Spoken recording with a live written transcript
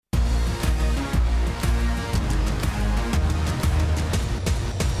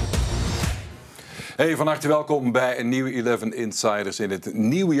Hey, van harte welkom bij een nieuwe 11 Insiders in het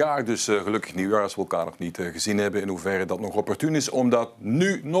nieuwe jaar. Dus gelukkig nieuwjaar als we elkaar nog niet gezien hebben. In hoeverre dat nog opportun is om dat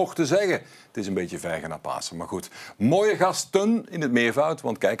nu nog te zeggen. Het is een beetje vijgen na Pasen, maar goed. Mooie gasten in het meervoud.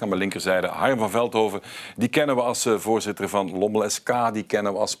 Want kijk, aan mijn linkerzijde Harm van Veldhoven. Die kennen we als voorzitter van Lommel SK. Die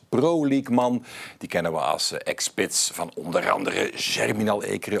kennen we als Pro-League-man. Die kennen we als ex-spits van onder andere Germinal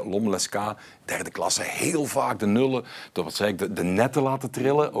Ekeren, Lommel SK. Derde klasse, heel vaak de nullen. Dat wat zei ik, de netten laten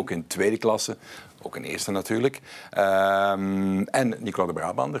trillen. Ook in tweede klasse. Ook in eerste natuurlijk. En Nicolas de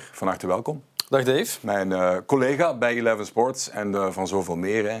Brabander, van harte welkom. Dag Dave. Mijn collega bij 11 Sports en van zoveel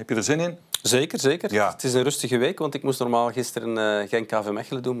meer. Hè. Heb je er zin in? Zeker, zeker. Ja. Het is een rustige week, want ik moest normaal gisteren Genk KV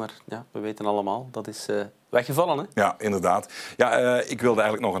Mechelen doen. Maar ja, we weten allemaal, dat is weggevallen. Hè? Ja, inderdaad. Ja, ik wilde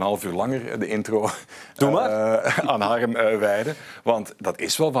eigenlijk nog een half uur langer de intro aan Harm wijden. Want dat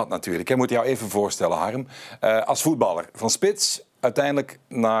is wel wat natuurlijk. Ik moet jou even voorstellen, Harm. Als voetballer van spits uiteindelijk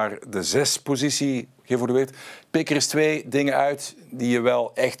naar de 6-positie. Geef voor de weet. Pik er eens 2 dingen uit die je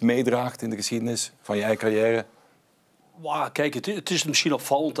wel echt meedraagt in de geschiedenis van je eigen carrière. Kijk, het is misschien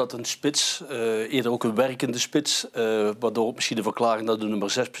opvallend dat een spits, eerder ook een werkende spits, waardoor misschien de verklaring dat de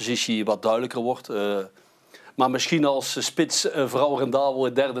nummer 6-positie wat duidelijker wordt. Maar misschien als spits vooral rendabel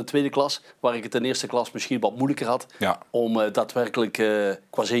in derde en tweede klas, waar ik het in eerste klas misschien wat moeilijker had. Ja. Om daadwerkelijk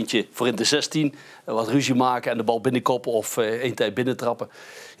qua eentje voor in de 16 wat ruzie maken en de bal binnenkoppen of één tijd binnentrappen.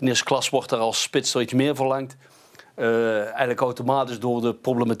 In eerste klas wordt er als spits er iets meer verlangd. Eigenlijk automatisch door de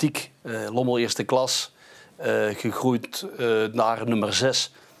problematiek. Lommel eerste klas. Gegroeid naar nummer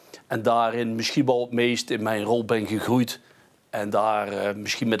 6. En daarin misschien wel het meest in mijn rol ben gegroeid. En daar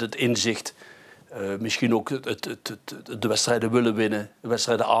misschien met het inzicht, misschien ook de wedstrijden willen winnen, de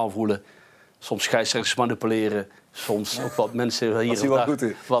wedstrijden aanvoelen. Soms scheidsrechters manipuleren, soms ook wat mensen hier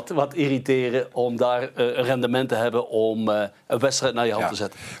wat irriteren om daar een rendement te hebben om een wedstrijd naar je hand te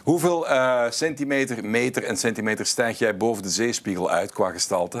zetten. Hoeveel meter en centimeter stijg jij boven de zeespiegel uit qua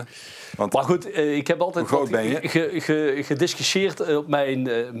gestalte? Want maar goed, ik heb altijd gediscussieerd. Op mijn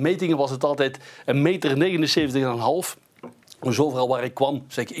metingen was het altijd 1,79 meter. Zoveel waar ik kwam,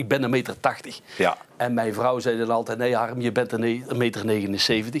 zeg ik ben 1,80 meter. Ja. En mijn vrouw zei dan altijd, nee Harm, je bent 1,79 meter.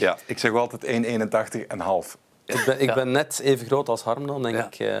 Ja, ik zeg wel altijd 1,81,5. Ik ben net even groot als Harm dan,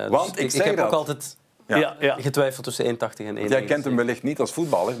 denk ik. Want ik heb ook altijd getwijfeld tussen 1,80 en 1,79. Jij kent hem wellicht niet als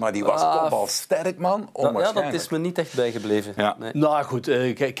voetballer, maar die was kopbal sterk, man. Ja, dat is me niet echt bijgebleven. Ja. Nee. Nou goed,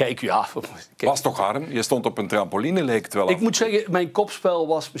 kijk. Was toch Harm? Je stond op een trampoline, leek het wel af. Ik moet zeggen, mijn kopspel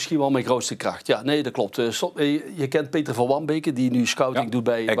was misschien wel mijn grootste kracht. Ja, nee, dat klopt. Je kent Peter van Wambeke, die nu scouting doet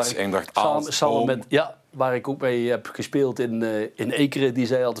bij... Samen met... Ja, waar ik ook mee heb gespeeld in Ekeren. Die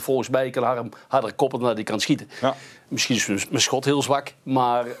zei altijd, volgens mij kan Harm harder koppen dan hij kan schieten. Ja. Misschien is mijn schot heel zwak.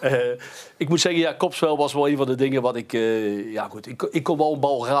 Maar ik moet zeggen, ja, kopspel was wel een van de dingen wat ik... Ik kon wel een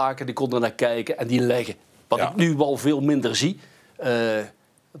bal raken, ik kon er naar kijken en die leggen. Wat ik nu wel veel minder zie.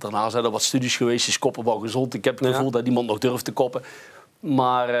 Daarna zijn er wat studies geweest, is koppen wel gezond. Ik heb het gevoel dat niemand nog durft te koppen.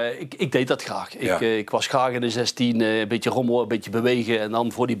 Maar ik deed dat graag. Ik was graag in de 16, een beetje rommelen, een beetje bewegen en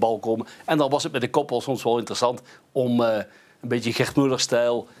dan voor die bal komen. En dan was het met de koppel soms wel interessant om een beetje Gert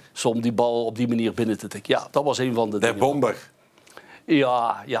Muller-stijl, om die bal op die manier binnen te tikken. Ja, dat was een van de dingen. De bomber.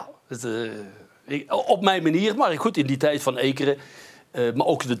 Ja. Op mijn manier, maar goed, in die tijd van Ekeren. Maar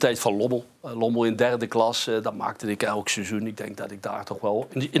ook in de tijd van Lommel. Lommel in derde klas, dat maakte ik elk seizoen. Ik denk dat ik daar toch wel...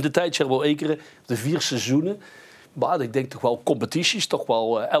 In de tijd Gerbo Ekeren, de 4 seizoenen... Maar ik denk toch wel competities, toch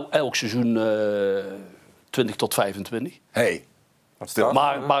wel elk seizoen 20 tot 25. Hey, wat stil.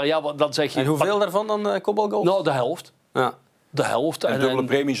 Maar ja, dan zeg je... En hoeveel daarvan dan kopbalgoals? Nou, de helft. Ja. De helft. En dubbele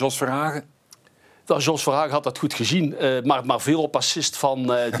premie, Jos Verhagen? Jos Verhagen had dat goed gezien. Maar veel op assist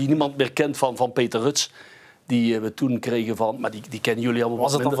van die niemand meer kent van Peter Ruts. Die we toen kregen van... Maar die kennen jullie allemaal.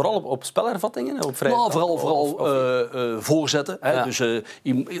 Was het dan vooral op spelervattingen? Op vrije vooral voorzetten. Hè? Ja. Dus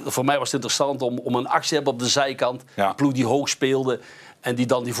voor mij was het interessant om een actie te hebben op de zijkant. Ja. Een ploeg die hoog speelde. En die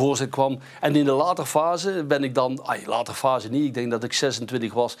dan die voorzet kwam. En in de later fase ben ik dan... later fase niet. Ik denk dat ik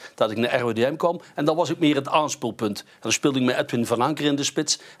 26 was. Dat ik naar RWDM kwam. En dan was ik meer het aanspeelpunt. En dan speelde ik met Edwin van Anker in de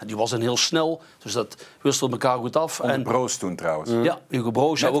spits. En die was dan heel snel. Dus dat wisselde elkaar goed af. En Broos toen trouwens. Ja, Hugo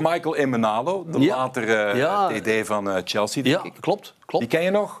Broos. Met Michael Emenalo. De latere TD van Chelsea, denk ik. Klopt. Die ken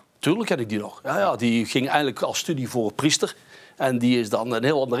je nog? Tuurlijk ken ik die nog. Ja, die ging eigenlijk als studie voor priester. En die is dan een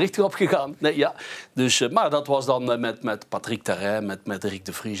heel andere richting opgegaan. Nee, ja. Dus, maar dat was dan met Patrick Terrein, met Rick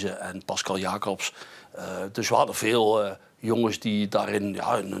de Vrieze en Pascal Jacobs. Dus we hadden veel jongens die daarin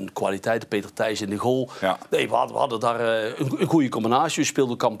hun kwaliteit, Peter Thijs in de goal. Ja. Nee, we hadden daar een goede combinatie. We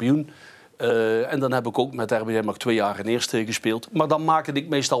speelden kampioen. En dan heb ik ook met RWDM nog 2 jaar in eerste gespeeld. Maar dan maakte ik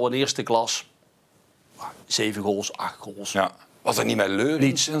meestal in eerste klas 7 goals, 8 goals. Ja. Was dat niet met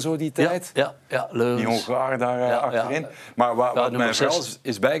Leurits en zo die tijd? Ja, Leurits. Die Hongaar daar achterin. Ja. Maar wat mij vooral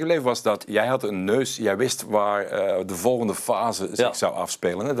is bijgebleven was dat jij had een neus. Jij wist waar de volgende fase zich zou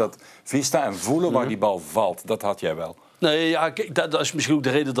afspelen. Hè? Dat vista en voelen waar die bal valt, dat had jij wel. Nee, ja, dat is misschien ook de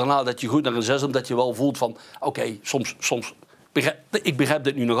reden daarna dat je goed naar een 6, omdat je wel voelt van, oké, soms ik begrijp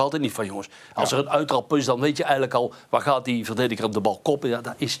dit nu nog altijd niet van jongens. Als er een uittrap is, dan weet je eigenlijk al waar gaat die verdediger op de bal koppen. Ja,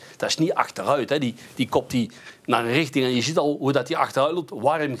 dat is niet achteruit. Hè. Die kopt die naar een richting en je ziet al hoe dat die achteruit loopt,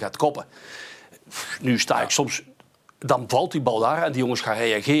 waar hij hem gaat koppen. Nu sta ik soms, dan valt die bal daar en die jongens gaan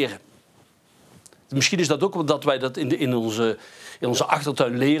reageren. Misschien is dat ook omdat wij dat in onze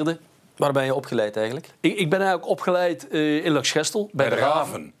achtertuin leerden. Waar ben je opgeleid eigenlijk? Ik ben eigenlijk opgeleid in Luxgestel bij de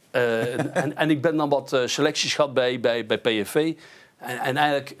Raven. En ik ben dan wat selecties gehad bij PSV. En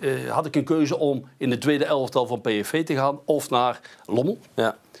eigenlijk had ik een keuze om in de tweede elftal van PSV te gaan of naar Lommel.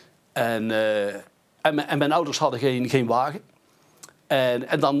 Ja. En mijn ouders hadden geen wagen.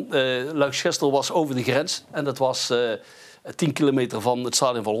 En dan Luxgestel was over de grens. En dat was 10 kilometer van het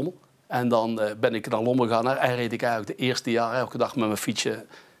stadion van Lommel. En dan ben ik naar Lommel gegaan. En reed ik eigenlijk de eerste jaar elke dag met mijn fietsje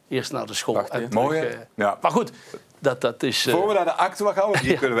eerst naar de school. Mooi, ja. Maar goed, dat is... Voor we naar de Actua gaan, want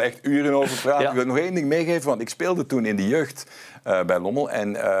hier kunnen we echt uren over praten. Ik wil nog één ding meegeven, want ik speelde toen in de jeugd bij Lommel.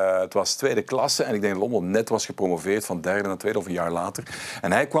 En het was tweede klasse en ik denk dat Lommel net was gepromoveerd van derde naar tweede of een jaar later.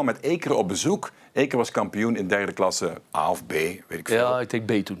 En hij kwam met Ekeren op bezoek. Ekeren was kampioen in derde klasse A of B, weet ik veel. Ja, ik denk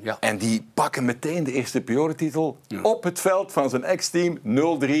B toen, ja. En die pakken meteen de eerste periodetitel op het veld van zijn ex-team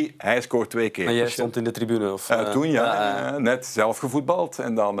 0-3. Hij scoort 2 keer. En jij stond in de tribune? Of, toen net zelf gevoetbald.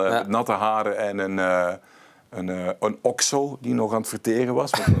 En dan natte haren en een oxo die nog aan het verteren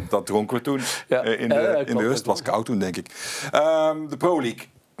was. Want dat dronken we toen in de rust. Het was koud toen, denk ik. De Pro League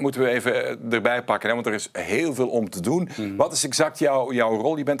moeten we even erbij pakken, hè, want er is heel veel om te doen. Wat is exact jouw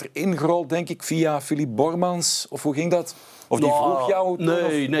rol? Je bent er ingerold, denk ik, via Philippe Bormans. Of hoe ging dat? Of die vroeg jou?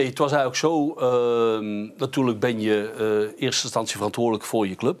 Nee, het was eigenlijk zo. Natuurlijk ben je in eerste instantie verantwoordelijk voor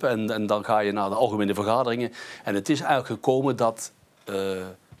je club. En dan ga je naar de algemene vergaderingen. En het is eigenlijk gekomen dat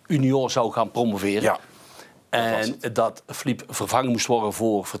Union zou gaan promoveren. Ja. En dat Philippe vervangen moest worden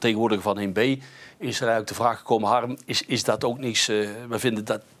voor vertegenwoordiger van 1B, is er eigenlijk de vraag gekomen, Harm, is dat ook niks? We vinden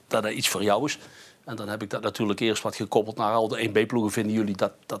dat iets voor jou is. En dan heb ik dat natuurlijk eerst wat gekoppeld naar al de 1B-ploegen. Vinden jullie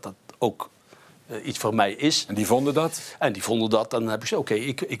dat ook iets voor mij is? En die vonden dat? En die vonden dat. Dan heb ik gezegd, oké,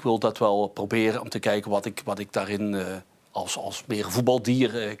 ik wil dat wel proberen om te kijken wat ik daarin als meer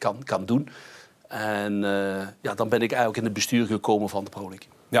voetbaldier kan doen. En dan ben ik eigenlijk in het bestuur gekomen van de Pro League.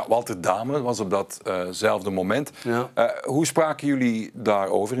 Ja, Walter Dame was op datzelfde moment. Ja. Hoe spraken jullie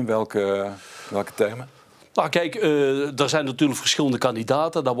daarover? In welke termen? Nou kijk, er zijn natuurlijk verschillende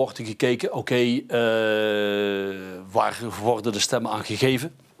kandidaten. Daar wordt gekeken, waar worden de stemmen aan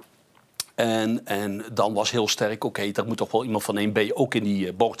gegeven? En dan was heel sterk, daar moet toch wel iemand van 1B ook in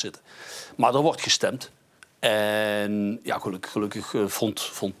die bord zitten. Maar er wordt gestemd. En ja, gelukkig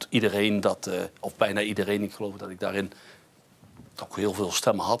vond iedereen dat, of bijna iedereen, ik geloof dat ik daarin ook heel veel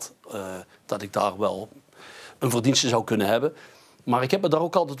stemmen had, dat ik daar wel een verdienste zou kunnen hebben. Maar ik heb me daar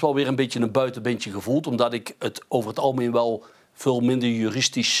ook altijd wel weer een beetje een buitenbeentje gevoeld, omdat ik het over het algemeen wel veel minder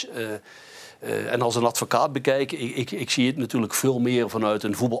juristisch en als een advocaat bekijk. Ik zie het natuurlijk veel meer vanuit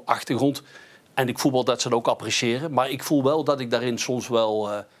een voetbalachtergrond. En ik voel wel dat ze het ook appreciëren. Maar ik voel wel dat ik daarin soms wel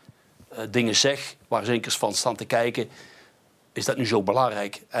dingen zeg waar ze eens van staan te kijken. Is dat nu zo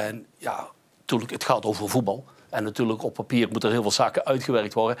belangrijk? En ja, natuurlijk, het gaat over voetbal. En natuurlijk op papier moeten er heel veel zaken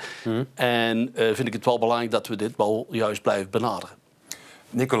uitgewerkt worden. En vind ik het wel belangrijk dat we dit wel juist blijven benaderen.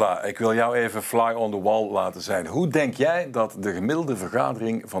 Nicola, ik wil jou even fly on the wall laten zijn. Hoe denk jij dat de gemiddelde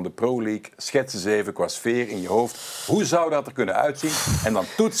vergadering van de Pro League, schets eens even qua sfeer in je hoofd, hoe zou dat er kunnen uitzien? En dan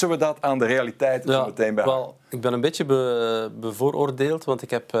toetsen we dat aan de realiteit zo meteen bij. Wel, ik ben een beetje bevooroordeeld, want ik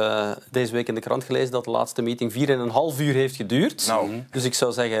heb deze week in de krant gelezen dat de laatste meeting 4,5 uur heeft geduurd. Nou. Dus ik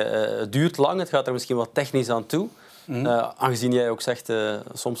zou zeggen, het duurt lang, het gaat er misschien wat technisch aan toe. Aangezien jij ook zegt,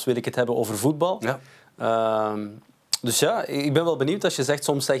 soms wil ik het hebben over voetbal. Ja. Dus ja, ik ben wel benieuwd als je zegt,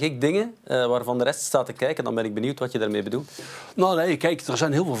 soms zeg ik dingen waarvan de rest staat te kijken, dan ben ik benieuwd wat je daarmee bedoelt. Nou nee, kijk, er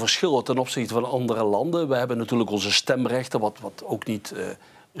zijn heel veel verschillen ten opzichte van andere landen. We hebben natuurlijk onze stemrechten, wat ook niet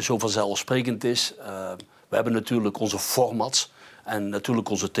zo vanzelfsprekend is. We hebben natuurlijk onze formats en natuurlijk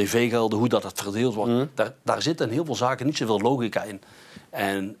onze tv-gelden, hoe dat verdeeld wordt. Daar zitten in heel veel zaken niet zoveel logica in.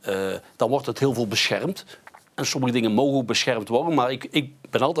 En dan wordt het heel veel beschermd. En sommige dingen mogen ook beschermd worden, maar ik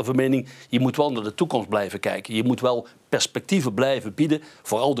ben altijd van mening, je moet wel naar de toekomst blijven kijken. Je moet wel perspectieven blijven bieden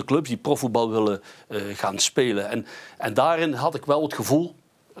voor al de clubs die profvoetbal willen gaan spelen. En daarin had ik wel het gevoel,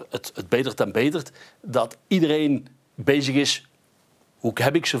 het betert en betert, dat iedereen bezig is, hoe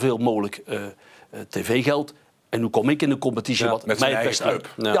heb ik zoveel mogelijk tv-geld En hoe kom ik in de competitie? Ja, wat met zijn eigen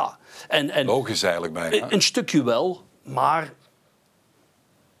club. Ja. En, logisch eigenlijk bijna. Een stukje wel, maar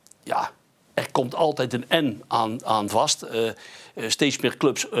ja, er komt altijd een N aan vast. Steeds meer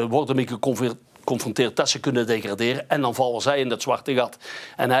clubs worden mee geconfronteerd dat ze kunnen degraderen. En dan vallen zij in dat zwarte gat.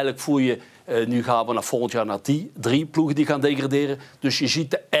 En eigenlijk voel je, nu gaan we naar volgend jaar naar 3 ploegen die gaan degraderen. Dus je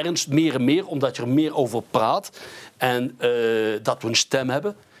ziet de ernst meer en meer, omdat je er meer over praat. En dat we een stem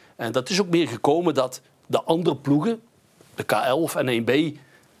hebben. En dat is ook meer gekomen dat de andere ploegen, de K11 en 1B,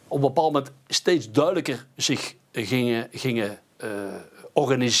 op een bepaald moment steeds duidelijker zich gingen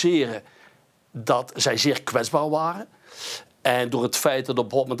organiseren dat zij zeer kwetsbaar waren. En door het feit dat op een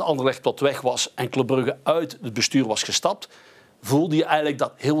bepaald moment Anderlecht wat weg was en Club Brugge uit het bestuur was gestapt, voelde je eigenlijk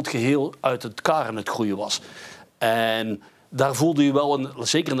dat heel het geheel uit elkaar aan het groeien was. En daar voelde je wel,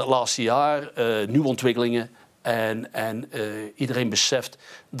 zeker in het laatste jaar, nieuwe ontwikkelingen. En iedereen beseft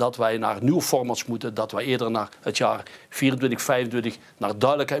dat wij naar nieuwe formats moeten. Dat wij eerder naar het jaar 24, 25 naar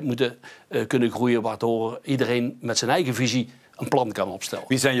duidelijkheid moeten kunnen groeien. Waardoor iedereen met zijn eigen visie een plan kan opstellen.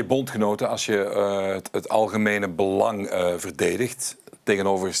 Wie zijn je bondgenoten als je het algemene belang verdedigt?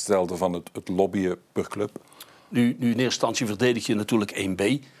 Tegenovergestelde van het lobbyen per club? Nu in eerste instantie verdedig je natuurlijk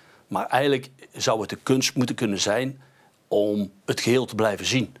 1B. Maar eigenlijk zou het de kunst moeten kunnen zijn om het geheel te blijven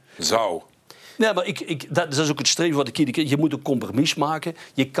zien. Zou? Nee, maar dat is ook het streven wat ik iedere keer... Je moet een compromis maken.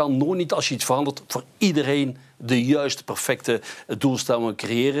 Je kan nooit niet, als je iets verandert, voor iedereen de juiste, perfecte doelstellingen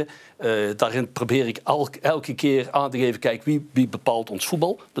creëren. Daarin probeer ik elke keer aan te geven... Kijk, wie bepaalt ons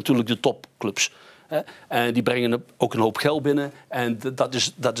voetbal? Natuurlijk de topclubs. En die brengen ook een hoop geld binnen. En dat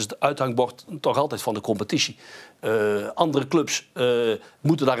is het uithangbord toch altijd van de competitie. Andere clubs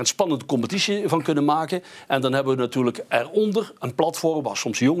moeten daar een spannende competitie van kunnen maken. En dan hebben we natuurlijk eronder een platform... waar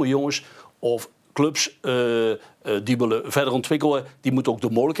soms jonge jongens of clubs die willen verder ontwikkelen... die moeten ook de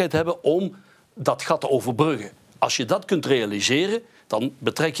mogelijkheid hebben om dat gat te overbruggen. Als je dat kunt realiseren, dan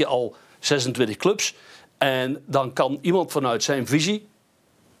betrek je al 26 clubs... en dan kan iemand vanuit zijn visie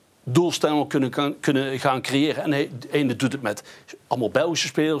doelstellingen kunnen gaan creëren. En de ene doet het met allemaal Belgische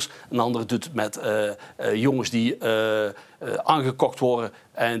spelers... een andere doet het met jongens die aangekocht worden...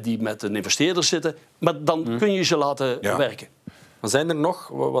 en die met een investeerder zitten. Maar dan kun je ze laten werken. Maar zijn er nog,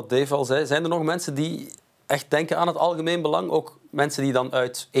 wat Dave al zei, zijn er nog mensen die echt denken aan het algemeen belang? Ook mensen die dan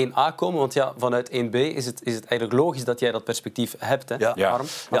uit 1A komen? Want ja, vanuit 1B is het eigenlijk logisch dat jij dat perspectief hebt, hè, Harm?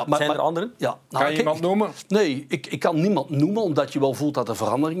 Maar zijn er anderen? Ja, kan je iemand noemen? Nee, ik kan niemand noemen, omdat je wel voelt dat er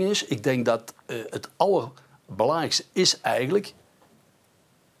verandering is. Ik denk dat het allerbelangrijkste is eigenlijk...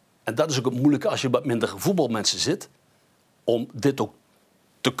 en dat is ook het moeilijke als je wat minder voetbalmensen zit... om dit ook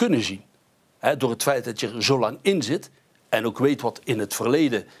te kunnen zien. Door het feit dat je er zo lang in zit... en ook weet wat in het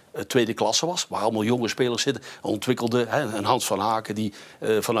verleden tweede klasse was... waar allemaal jonge spelers zitten, ontwikkelde... een Hans van Haken die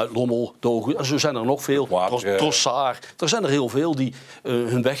vanuit Lommel... en zo zijn er nog veel, Trossard. Er zijn er heel veel die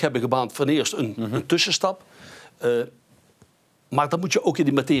hun weg hebben gebaand... van eerst een tussenstap. Maar dan moet je ook in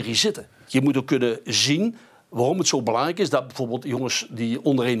die materie zitten. Je moet ook kunnen zien waarom het zo belangrijk is... dat bijvoorbeeld jongens die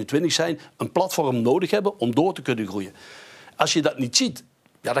onder 21 zijn... een platform nodig hebben om door te kunnen groeien. Als je dat niet ziet...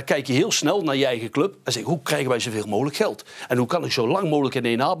 ja, dan kijk je heel snel naar je eigen club en zeg hoe krijgen wij zoveel mogelijk geld? En hoe kan ik zo lang mogelijk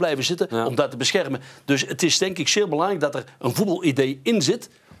in 1A blijven zitten om dat te beschermen? Dus het is denk ik zeer belangrijk dat er een voetbalidee in zit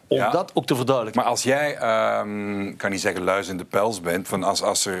om dat ook te verduidelijken. Maar als jij, kan niet zeggen luis in de pels bent, van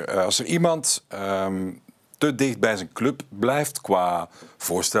als er iemand te dicht bij zijn club blijft qua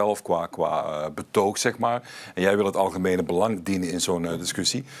voorstel of qua betoog, zeg maar, en jij wil het algemene belang dienen in zo'n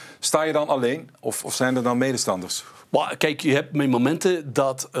discussie, sta je dan alleen of zijn er dan medestanders? Maar kijk, je hebt momenten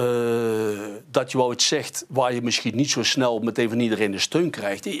dat je wel iets zegt waar je misschien niet zo snel meteen van iedereen de steun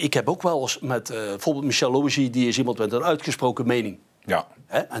krijgt. Ik heb ook wel eens met bijvoorbeeld Michel Logie, die is iemand met een uitgesproken mening. Ja.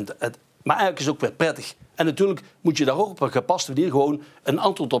 Maar eigenlijk is het ook weer prettig. En natuurlijk moet je daar ook op een gepaste manier gewoon een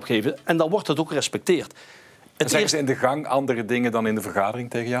antwoord op geven. En dan wordt het ook gerespecteerd. Zeggen ze in de gang andere dingen dan in de vergadering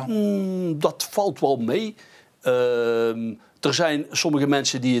tegen jou? Dat valt wel mee. Er zijn sommige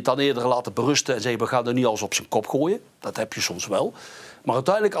mensen die het dan eerder laten berusten en zeggen we gaan er niet alles op zijn kop gooien. Dat heb je soms wel. Maar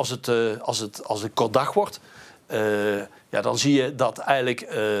uiteindelijk als het kort dag wordt, dan zie je dat eigenlijk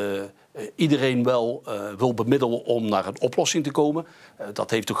iedereen wel wil bemiddelen om naar een oplossing te komen.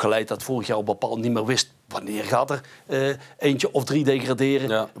 Dat heeft ook geleid dat vorig jaar op bepaald niet meer wist wanneer gaat er eentje of 3 degraderen.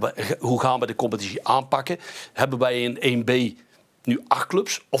 Ja. Hoe gaan we de competitie aanpakken? Hebben wij in 1B nu 8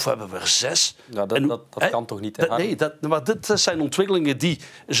 clubs of hebben we er 6? Ja, dat kan toch niet? Maar dit zijn ontwikkelingen die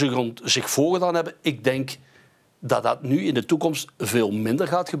zich voorgedaan hebben. Ik denk dat dat nu in de toekomst veel minder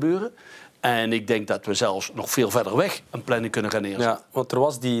gaat gebeuren. En ik denk dat we zelfs nog veel verder weg een planning kunnen gaan neerzetten. Ja, want er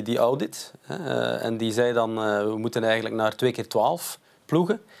was die audit en die zei dan we moeten eigenlijk naar 2 keer 12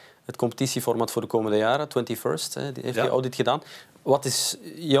 ploegen. het competitieformat voor de komende jaren, 21st, die heeft die audit gedaan. Wat is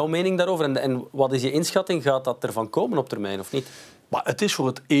jouw mening daarover en wat is je inschatting? Gaat dat ervan komen op termijn of niet? Maar het is voor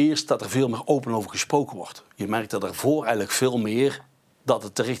het eerst dat er veel meer open over gesproken wordt. Je merkt dat ervoor eigenlijk veel meer dat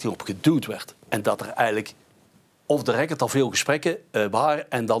het de richting op geduwd werd. En dat er eigenlijk off the record al veel gesprekken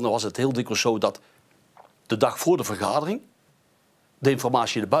waren. En dan was het heel dikwijls zo dat de dag voor de vergadering de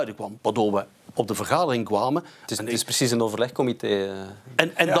informatie naar buiten kwam. Waardoor we op de vergadering kwamen. Het is precies een overlegcomité.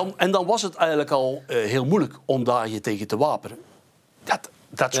 En dan was het eigenlijk al heel moeilijk om daar je tegen te wapenen.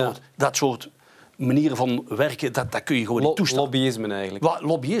 Dat soort manieren van werken, dat kun je gewoon niet toestaan. Lobbyisme eigenlijk.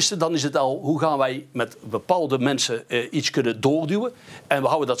 Lobbyisten, dan is het al, hoe gaan wij met bepaalde mensen iets kunnen doorduwen. En we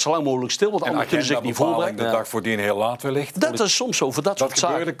houden dat zo lang mogelijk stil, want anderen kunnen zich niet voorbereiden. De dag voordien heel laat wellicht. Dat is soms zo, voor dat soort zaken.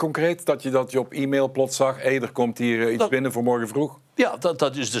 Dat gebeurde concreet, dat je op e-mail plots zag, er komt hier iets binnen voor morgen vroeg? Ja,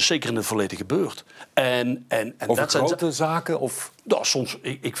 dat is dus zeker in het verleden gebeurd. Over grote zaken? Of? Ja, soms,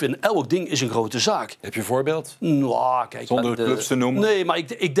 ik vind elk ding is een grote zaak. Heb je een voorbeeld? Nou, kijk, zonder clubs te noemen? Nee, maar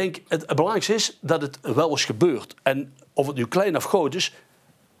ik denk het belangrijkste is dat het wel eens gebeurt. En of het nu klein of groot is,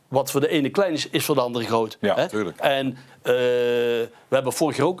 wat voor de ene klein is, is voor de andere groot. Ja, natuurlijk. En we hebben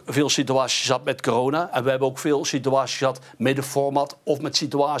vorig jaar ook veel situaties gehad met corona. En we hebben ook veel situaties gehad met de format of met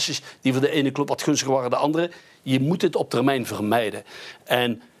situaties die voor de ene club wat gunstiger waren dan de andere. Je moet het op termijn vermijden.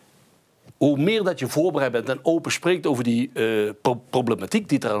 En hoe meer dat je voorbereid bent en open spreekt over die problematiek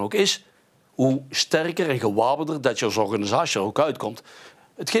die er dan ook is, hoe sterker en gewapender dat je als organisatie er ook uitkomt.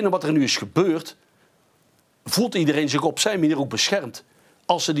 Hetgene wat er nu is gebeurd, voelt iedereen zich op zijn manier ook beschermd.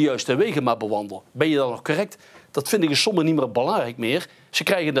 Als ze de juiste wegen maar bewandelen. Ben je dan nog correct? Dat vind ik sommigen niet meer belangrijk meer. Ze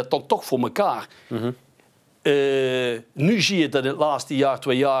krijgen dat dan toch voor elkaar. Mm-hmm. Nu zie je dat in het laatste jaar,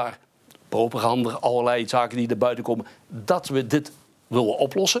 2 jaar, propaganda, allerlei zaken die naar buiten komen, dat we dit willen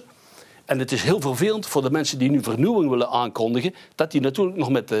oplossen. En het is heel vervelend voor de mensen die nu vernieuwing willen aankondigen, dat die natuurlijk nog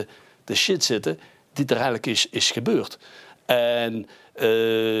met de shit zitten die er eigenlijk is gebeurd. En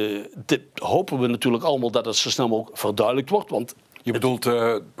dit hopen we natuurlijk allemaal dat het zo snel mogelijk verduidelijkt wordt. Want je bedoelt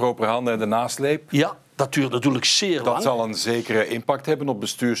propaganda en de nasleep? Ja, dat duurt natuurlijk zeer lang. Dat zal een zekere impact hebben op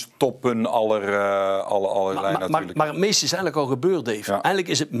bestuurstoppen allerlei natuurlijk. Maar het meeste is eigenlijk al gebeurd, Dave. Ja. Eigenlijk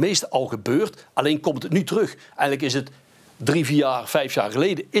is het meeste al gebeurd, alleen komt het nu terug. Eigenlijk is het 3, 4 jaar, 5 jaar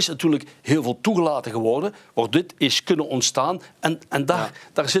geleden is natuurlijk heel veel toegelaten geworden, waar dit is kunnen ontstaan. En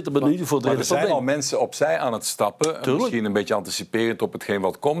daar zitten we nu voor de er zijn al mensen opzij aan het stappen. Misschien een beetje anticiperend op hetgeen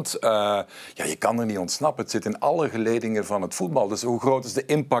wat komt. Je kan er niet ontsnappen. Het zit in alle geledingen van het voetbal. Dus hoe groot is de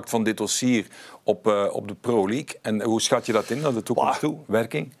impact van dit dossier op de Pro League? En hoe schat je dat in naar de toekomst toe?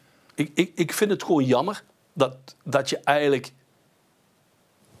 Werking? Ik vind het gewoon jammer dat je eigenlijk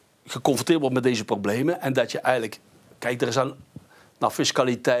geconfronteerd wordt met deze problemen en dat je eigenlijk... Kijk, er is naar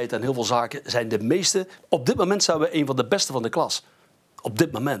fiscaliteit en heel veel zaken zijn de meeste... Op dit moment zijn we een van de beste van de klas. Op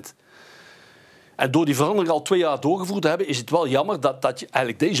dit moment. En door die verandering al 2 jaar doorgevoerd te hebben, is het wel jammer dat je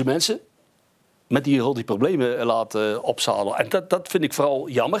eigenlijk deze mensen met die problemen laat opzadelen. En dat vind ik vooral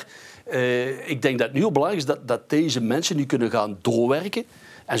jammer. Ik denk dat het nu heel belangrijk is dat deze mensen nu kunnen gaan doorwerken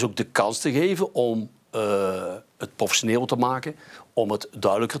en ze ook de kans te geven om het professioneel te maken, om het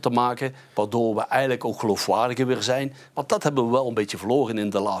duidelijker te maken, waardoor we eigenlijk ook geloofwaardiger weer zijn. Want dat hebben we wel een beetje verloren in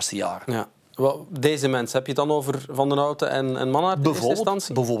de laatste jaren. Ja. Deze mensen, heb je het dan over Van den Houten en Mannaert in eerste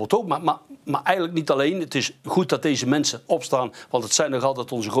instantie? Bijvoorbeeld ook, maar eigenlijk niet alleen. Het is goed dat deze mensen opstaan, want het zijn nog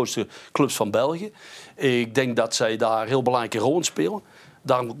altijd onze grootste clubs van België. Ik denk dat zij daar een heel belangrijke rol in spelen.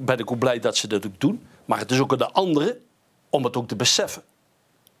 Daarom ben ik ook blij dat ze dat ook doen. Maar het is ook aan de anderen om het ook te beseffen.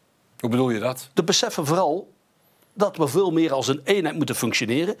 Hoe bedoel je dat? Te beseffen vooral dat we veel meer als een eenheid moeten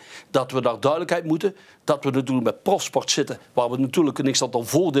functioneren. Dat we daar duidelijkheid moeten. Dat we natuurlijk met profsport zitten, waar we natuurlijk een x-aantal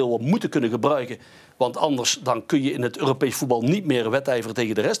voordelen moeten kunnen gebruiken. Want anders dan kun je in het Europees voetbal niet meer wedijveren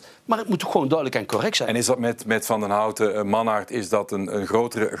tegen de rest. Maar het moet gewoon duidelijk en correct zijn. En is dat met Van den Houten, Mannaert, is dat een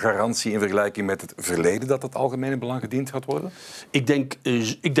grotere garantie in vergelijking met het verleden dat het algemene belang gediend gaat worden?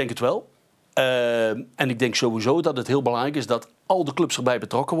 Ik denk het wel. En ik denk sowieso dat het heel belangrijk is dat al de clubs erbij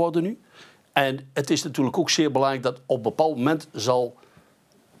betrokken worden nu. En het is natuurlijk ook zeer belangrijk dat op een bepaald moment zal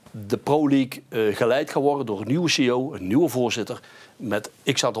de Pro League geleid gaan worden door een nieuwe CEO, een nieuwe voorzitter, met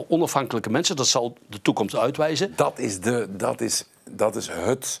x-aantal onafhankelijke mensen. Dat zal de toekomst uitwijzen. Dat is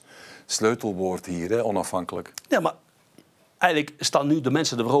het sleutelwoord hier, hè? Onafhankelijk. Ja, maar eigenlijk staan nu de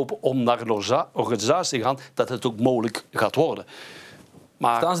mensen er open om naar een organisatie te gaan dat het ook mogelijk gaat worden.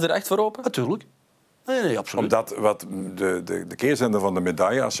 Maar staan ze er echt voor open? Natuurlijk. Nee, absoluut. Omdat wat de keerzijde van de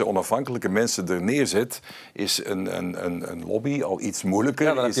medaille, als je onafhankelijke mensen er neerzet, is een lobby al iets moeilijker.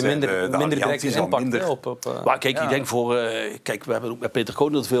 Ja, dan heb je minder directe impact op. Maar kijk, ik denk we hebben ook met Peter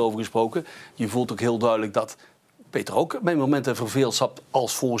Koning er veel over gesproken. Je voelt ook heel duidelijk dat Peter ook mijn momenten verveeld zat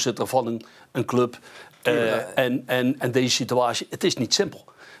als voorzitter van een club. En deze situatie, het is niet simpel.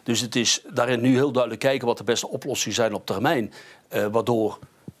 Dus het is daarin nu heel duidelijk kijken wat de beste oplossingen zijn op termijn. Waardoor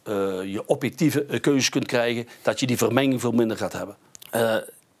je objectieve keuzes kunt krijgen, dat je die vermenging veel minder gaat hebben.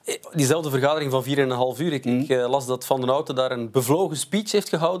 Diezelfde vergadering van 4,5 uur. Ik las dat Van den Houten daar een bevlogen speech heeft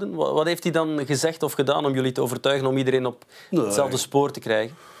gehouden. Wat heeft hij dan gezegd of gedaan om jullie te overtuigen om iedereen op hetzelfde spoor te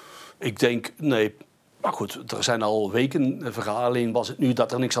krijgen? Ik denk, nee. Maar goed, er zijn al weken verhalen. Alleen was het nu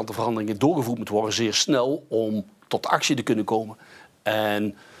dat er niks aan de veranderingen doorgevoerd moet worden. Zeer snel om tot actie te kunnen komen.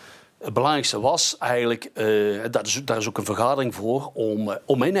 En het belangrijkste was eigenlijk, daar is ook een vergadering voor,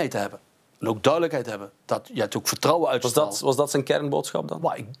 om eenheid te hebben. En ook duidelijkheid te hebben. Dat je het ook vertrouwen uitstraalt. Was dat zijn kernboodschap dan?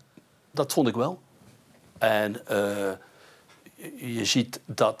 Maar dat vond ik wel. En je ziet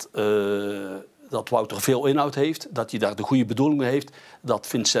dat Wouter veel inhoud heeft. Dat hij daar de goede bedoelingen heeft. Dat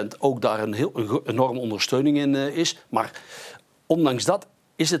Vincent ook daar een enorme ondersteuning in is. Maar ondanks dat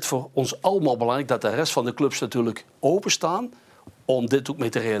is het voor ons allemaal belangrijk dat de rest van de clubs natuurlijk openstaan om dit ook mee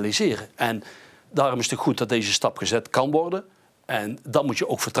te realiseren. En daarom is het goed dat deze stap gezet kan worden. En dan moet je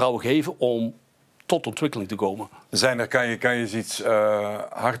ook vertrouwen geven om tot ontwikkeling te komen. Kan je eens iets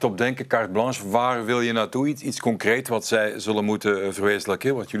hardop denken, carte blanche? Waar wil je naartoe? Iets concreet wat zij zullen moeten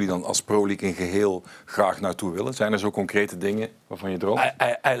verwezenlijken? Wat jullie dan als Pro League in geheel graag naartoe willen? Zijn er zo concrete dingen waarvan je droomt?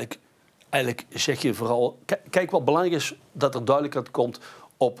 Eigenlijk zeg je vooral... Kijk, wat belangrijk is dat er duidelijkheid komt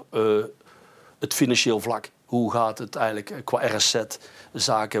op het financieel vlak. Hoe gaat het eigenlijk qua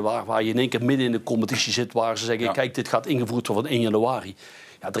RSZ-zaken waar je in één keer midden in de competitie zit, waar ze zeggen, kijk, dit gaat ingevoerd worden van 1 januari.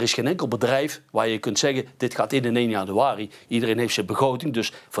 Ja, er is geen enkel bedrijf waar je kunt zeggen, dit gaat in 1 januari. Iedereen heeft zijn begroting,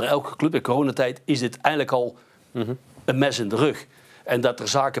 dus voor elke club in coronatijd is dit eigenlijk al een mes in de rug. En dat er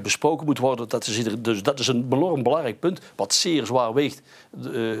zaken besproken moeten worden, dus dat is een enorm belangrijk punt, wat zeer zwaar weegt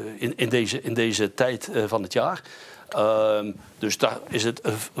in deze tijd van het jaar. Dus daar is het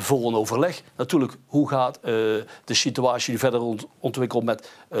vol een overleg. Natuurlijk, hoe gaat de situatie verder ontwikkelen met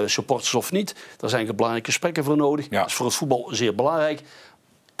supporters of niet? Daar zijn belangrijke gesprekken voor nodig. Ja. Dat is voor het voetbal zeer belangrijk.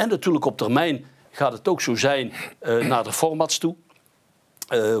 En natuurlijk op termijn gaat het ook zo zijn naar de formats toe.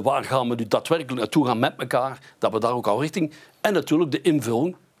 Waar gaan we nu daadwerkelijk naartoe gaan met elkaar? Dat we daar ook al richting. En natuurlijk de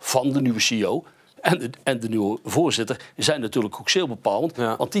invulling van de nieuwe CEO en de nieuwe voorzitter zijn natuurlijk ook zeer bepalend.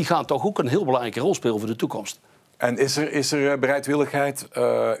 Ja. Want die gaan toch ook een heel belangrijke rol spelen voor de toekomst. En is er bereidwilligheid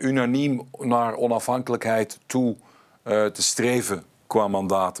unaniem naar onafhankelijkheid toe te streven qua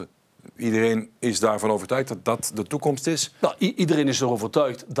mandaten? Iedereen is daarvan overtuigd dat dat de toekomst is? Nou, iedereen is ervan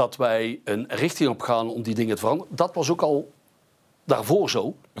overtuigd dat wij een richting op gaan om die dingen te veranderen. Dat was ook al daarvoor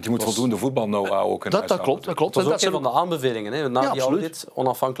zo. Want je moet voldoende voetbal-know-how ook dat klopt. Dat was ook een van de aanbevelingen, hè? Na die audit,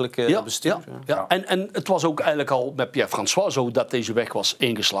 onafhankelijke bestuur. Ja. En het was ook eigenlijk al met Pierre-François zo dat deze weg was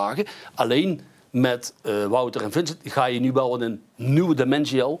ingeslagen. Alleen met Wouter en Vincent ga je nu wel in een nieuwe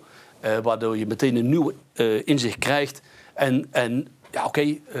dimensie al. Waardoor je meteen een nieuw inzicht krijgt. En ja,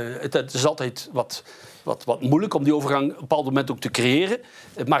 oké, het is altijd wat moeilijk om die overgang op een bepaald moment ook te creëren.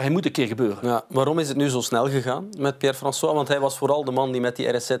 Maar hij moet een keer gebeuren. Ja, waarom is het nu zo snel gegaan met Pierre-François? Want hij was vooral de man die met die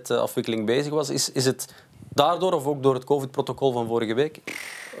RSZ-afwikkeling bezig was. Is het daardoor of ook door het COVID-protocol van vorige week?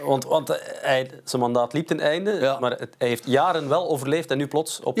 Want zijn mandaat liep ten einde, maar hij heeft jaren wel overleefd en nu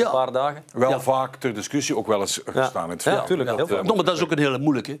plots op een paar dagen. Wel vaak ter discussie ook wel eens gestaan in het verhaal. Ja, natuurlijk. Maar dat is ook een hele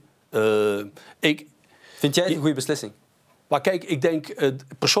moeilijke. Vind jij het een goede beslissing? Maar kijk, ik denk,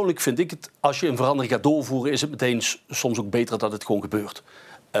 persoonlijk vind ik het, als je een verandering gaat doorvoeren, is het meteen soms ook beter dat het gewoon gebeurt.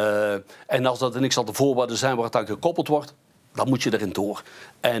 En als dat er niks aan de voorwaarden zijn waar het aan gekoppeld wordt, dan moet je erin door.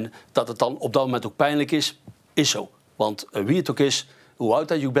 En dat het dan op dat moment ook pijnlijk is zo. Want wie het ook is, hoe oud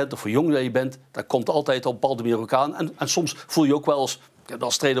dat je bent of hoe jong dat je bent, dat komt altijd op een bepaalde manier ook aan. En soms voel je ook wel eens, ik heb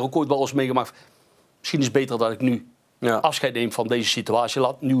als trainer ook ooit wel eens meegemaakt, misschien is het beter dat ik nu afscheid neem van deze situatie.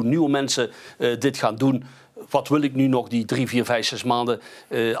 Laat nieuwe mensen dit gaan doen. Wat wil ik nu nog die 3, 4, 5, 6 maanden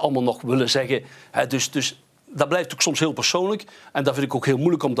allemaal nog willen zeggen? Dus dat blijft ook soms heel persoonlijk. En dat vind ik ook heel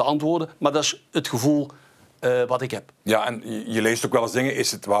moeilijk om te antwoorden. Maar dat is het gevoel wat ik heb. Ja, en je leest ook wel eens dingen.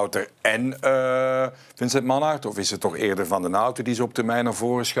 Is het Wouter en Vincent Manhart? Of is het toch eerder Van den Houten die ze op termijn naar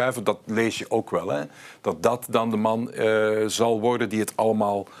voren schuiven? Dat lees je ook wel, hè? Dat dan de man zal worden die het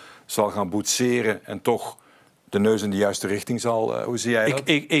allemaal zal gaan boetseren en toch de neus in de juiste richting zal. Hoe zie jij dat?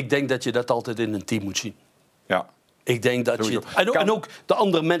 Ik denk dat je dat altijd in een team moet zien. Ja. Ik denk dat je... En ook de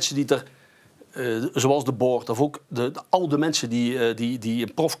andere mensen die er, zoals de board of ook al de mensen die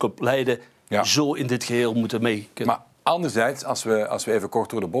een profclub leiden, zo in dit geheel moeten mee kunnen. Maar anderzijds, als we even kort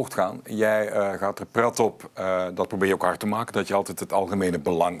door de bocht gaan, jij gaat er prat op, dat probeer je ook hard te maken, dat je altijd het algemene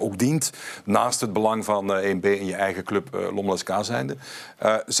belang ook dient, naast het belang van 1B in je eigen club Lommel SK zijnde.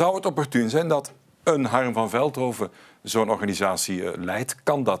 Zou het opportun zijn dat een Harm van Veldhoven zo'n organisatie leidt?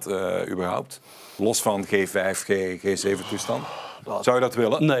 Kan dat überhaupt? Los van G5, G7-toestand. Zou je dat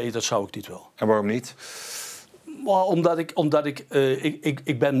willen? Nee, dat zou ik niet willen. En waarom niet? Omdat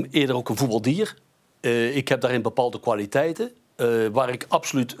ik ben eerder ook een voetbaldier. Ik heb daarin bepaalde kwaliteiten. Waar ik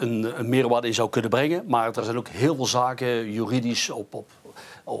absoluut een meerwaarde in zou kunnen brengen. Maar er zijn ook heel veel zaken juridisch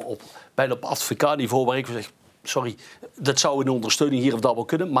bijna op Afrika-niveau waar ik zeg, sorry, dat zou een ondersteuning hier of daar wel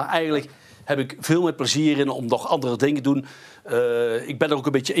kunnen. Maar eigenlijk heb ik veel meer plezier in om nog andere dingen te doen. Ik ben er ook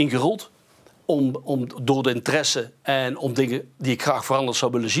een beetje ingerold. Door de interesse en om dingen die ik graag veranderd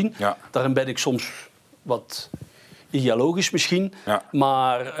zou willen zien. Ja. Daarin ben ik soms wat ideologisch misschien. Ja.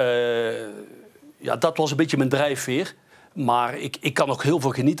 Maar dat was een beetje mijn drijfveer. Maar ik kan ook heel veel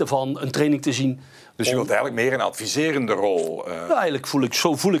genieten van een training te zien. Dus je wilt eigenlijk meer een adviserende rol? Ja, eigenlijk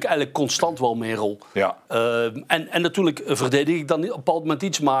voel ik eigenlijk constant wel meer rol. Ja. En natuurlijk verdedig ik dan niet op een bepaald moment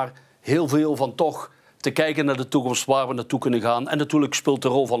iets. Maar heel veel van toch te kijken naar de toekomst, waar we naartoe kunnen gaan. En natuurlijk speelt de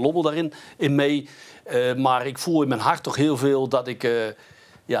rol van Lobbel daarin mee. Maar ik voel in mijn hart toch heel veel dat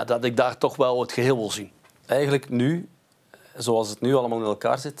ik daar toch wel het geheel wil zien. Eigenlijk nu, zoals het nu allemaal in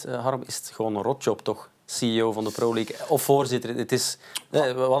elkaar zit, Harm, is het gewoon een rotjob toch? CEO van de Pro League of voorzitter. Het is, we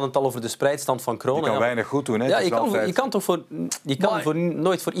hadden het al over de spreidstand van Kronen. Je kan weinig goed doen. Hè? Ja, je kan toch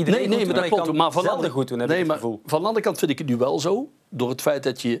nooit voor iedereen goed doen. Dat klopt. Maar goed doen, heb ik het gevoel. Van de andere kant vind ik het nu wel zo. Door het feit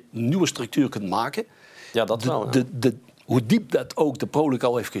dat je een nieuwe structuur kunt maken. Ja, dat wel. Hoe diep dat ook de Pro League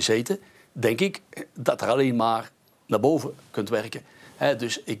al heeft gezeten, denk ik dat er alleen maar naar boven kunt werken.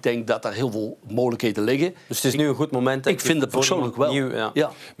 Dus ik denk dat er heel veel mogelijkheden liggen. Dus het is nu een goed moment. Ik vind het persoonlijk wel.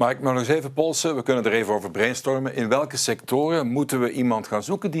 Ja. Maar ik mag nog eens even polsen. We kunnen er even over brainstormen. In welke sectoren moeten we iemand gaan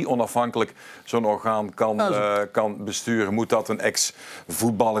zoeken die onafhankelijk zo'n orgaan kan besturen? Moet dat een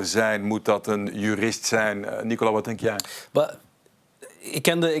ex-voetballer zijn? Moet dat een jurist zijn? Nicola, wat denk jij? Ik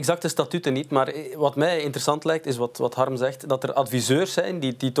ken de exacte statuten niet, maar wat mij interessant lijkt is wat Harm zegt, dat er adviseurs zijn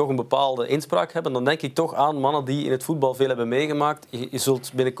die toch een bepaalde inspraak hebben. Dan denk ik toch aan mannen die in het voetbal veel hebben meegemaakt.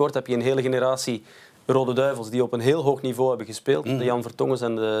 Binnenkort heb je een hele generatie Rode Duivels die op een heel hoog niveau hebben gespeeld. De Jan Vertongens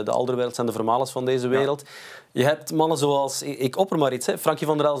en de Alderweirelds en de Vermaalens van deze wereld. Ja. Je hebt mannen zoals, ik opper maar iets, Frankie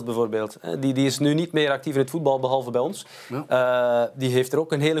van der Elst bijvoorbeeld. Die is nu niet meer actief in het voetbal, behalve bij ons. Ja. Die heeft er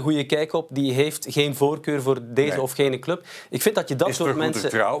ook een hele goede kijk op. Die heeft geen voorkeur voor deze of gene club. Ik vind dat je dat soort mensen...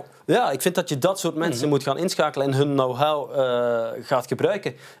 trouw? Ja, ik vind dat je dat soort mensen moet gaan inschakelen en hun know-how gaat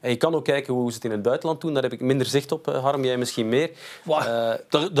gebruiken. En je kan ook kijken hoe ze het in het buitenland doen. Daar heb ik minder zicht op, Harm, jij misschien meer.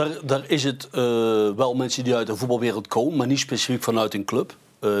 Daar is het wel mensen die uit de voetbalwereld komen, maar niet specifiek vanuit een club.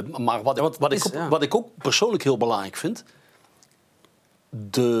 Maar wat ik ook persoonlijk heel belangrijk vind,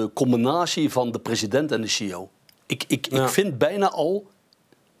 de combinatie van de president en de CEO. Ik vind bijna al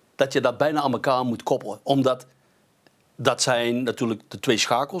dat je dat bijna aan elkaar moet koppelen. Omdat dat zijn natuurlijk de twee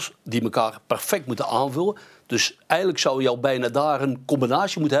schakels die elkaar perfect moeten aanvullen. Dus eigenlijk zou je al bijna daar een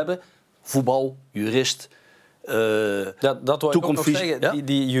combinatie moeten hebben. Voetbal, jurist... dat wil ik ook nog zeggen. Ja?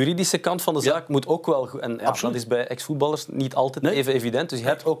 Die juridische kant van de zaak moet ook wel... En dat is bij ex-voetballers niet altijd even evident. Dus je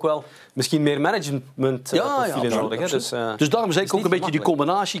hebt ook wel misschien meer managementprofielen nodig. Hè? Dus daarom zeg ik ook een beetje die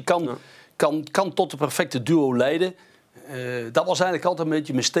combinatie kan tot de perfecte duo leiden. Dat was eigenlijk altijd een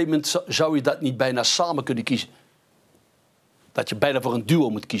beetje mijn statement. Zou je dat niet bijna samen kunnen kiezen? Dat je bijna voor een duo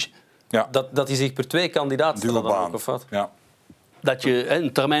moet kiezen. Ja. Dat hij zich per 2 kandidaten stellen dan ook, of wat? Ja. Dat je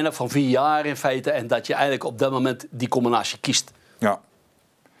een termijn hebt van 4 jaar in feite en dat je eigenlijk op dat moment die combinatie kiest. Ja.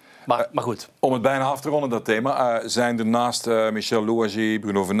 Maar goed. Om het bijna af te ronden, dat thema, zijn er naast Michel Louagie,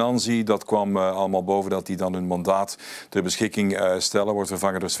 Bruno Venanzi, dat kwam allemaal boven dat die dan hun mandaat ter beschikking stellen, wordt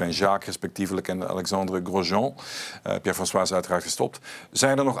vervangen door Sven Jaak respectievelijk en Alexandre Grosjean. Pierre-François is uiteraard gestopt.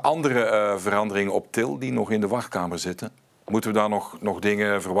 Zijn er nog andere veranderingen op til die nog in de wachtkamer zitten? Moeten we daar nog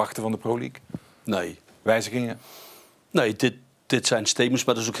dingen verwachten van de Pro League? Nee. Wijzigingen? Nee, dit zijn statements,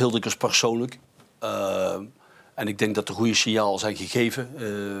 maar dat is ook heel dikwijls persoonlijk. En ik denk dat er goede signaal zijn gegeven.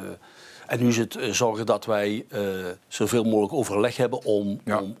 En nu is het zorgen dat wij zoveel mogelijk overleg hebben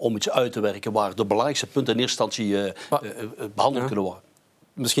om iets uit te werken waar de belangrijkste punten in eerste instantie behandeld kunnen worden.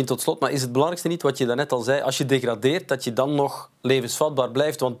 Misschien tot slot, maar is het belangrijkste niet wat je daarnet al zei, als je degradeert, dat je dan nog levensvatbaar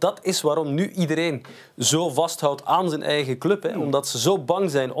blijft? Want dat is waarom nu iedereen zo vasthoudt aan zijn eigen club. Hè? Omdat ze zo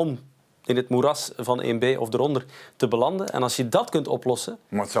bang zijn om in het moeras van 1B of eronder te belanden. En als je dat kunt oplossen...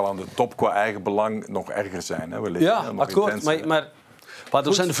 Maar het zal aan de top qua eigen belang nog erger zijn. Hè? Wellicht, ja, akkoord. Maar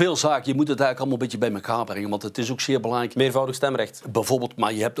er zijn veel zaken. Je moet het eigenlijk allemaal een beetje bij elkaar brengen. Want het is ook zeer belangrijk. Meervoudig stemrecht. Bijvoorbeeld,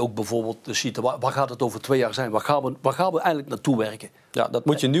 maar je hebt ook bijvoorbeeld de situatie. Waar gaat het over 2 jaar zijn? Waar gaan we eigenlijk naartoe werken? Ja, dat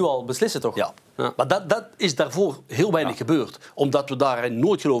moet je nu al beslissen, toch? Ja. Maar dat is daarvoor heel weinig gebeurd. Omdat we daar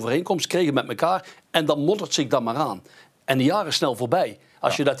nooit geen overeenkomst kregen met elkaar. En dan moddert zich dat maar aan. En de jaren snel voorbij.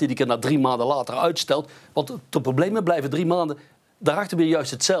 Als je dat iedere keer na 3 maanden later uitstelt. Want de problemen blijven 3 maanden. Daarachter weer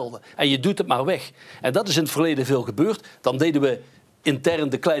juist hetzelfde. En je doet het maar weg. En dat is in het verleden veel gebeurd. Dan deden we intern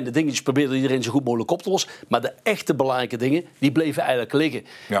de kleine dingetjes, probeerde iedereen zo goed mogelijk op te lossen. Maar de echte belangrijke dingen, die bleven eigenlijk liggen.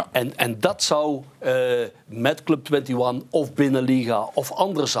 Ja. En dat zou met Club 21 of Binnenliga of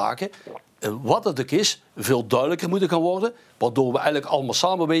andere zaken, wat het ook is, veel duidelijker moeten gaan worden. Waardoor we eigenlijk allemaal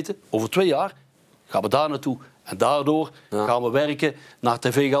samen weten, over 2 jaar gaan we daar naartoe. En daardoor gaan we werken naar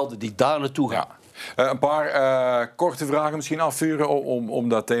tv-gelden die daar naartoe gaan. Ja. Een paar korte vragen misschien afvuren om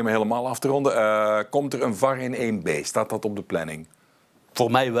dat thema helemaal af te ronden. Komt er een VAR in 1B? Staat dat op de planning?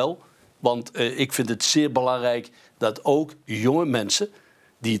 Voor mij wel, want ik vind het zeer belangrijk dat ook jonge mensen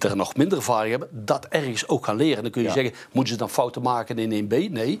die er nog minder ervaring hebben, dat ergens ook gaan leren. Dan kun je zeggen, moeten ze dan fouten maken in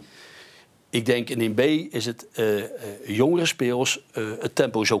 1B? Nee. Ik denk in 1B is het jongere spelers, het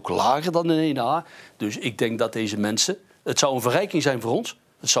tempo is ook lager dan in 1A. Dus ik denk dat deze mensen, het zou een verrijking zijn voor ons.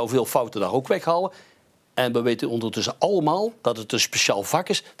 Het zou veel fouten daar ook weghalen. En we weten ondertussen allemaal dat het een speciaal vak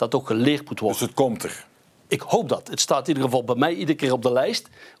is dat ook geleerd moet worden. Dus het komt er? Ik hoop dat. Het staat in ieder geval bij mij iedere keer op de lijst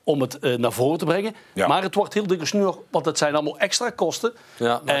om het naar voren te brengen. Ja. Maar het wordt heel dikwijls nu nog, want het zijn allemaal extra kosten.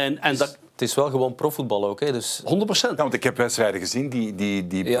 Ja, het is wel gewoon profvoetbal ook, hè? Dus 100%. Ja, want ik heb wedstrijden gezien die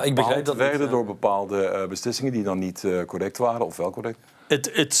ik begrijp dat werden door bepaalde beslissingen die dan niet correct waren of wel correct.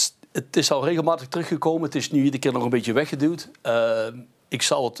 Het is al regelmatig teruggekomen. Het is nu iedere keer nog een beetje weggeduwd. Ik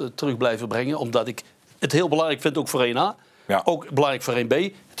zal het terug blijven brengen, omdat ik het heel belangrijk vind, ook voor 1A. Ja. Ook belangrijk voor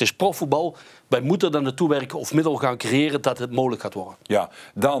 1B. Het is profvoetbal. Wij moeten er naartoe werken of middel gaan creëren dat het mogelijk gaat worden. Ja,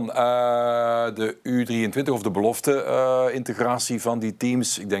 dan de U23 of de belofte-integratie van die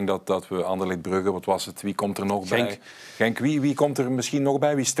teams. Ik denk dat we Anderlecht Brugge, wat was het? Wie komt er nog bij? Genk. Wie komt er misschien nog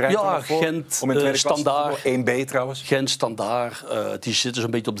bij? Wie strijdt er nog voor? Gent, om in tweede Standaard. 1B trouwens. Gent, Standaard. Die zitten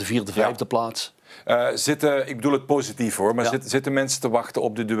zo'n beetje op de 4e, 5e plaats. Ik bedoel het positief hoor, maar zitten mensen te wachten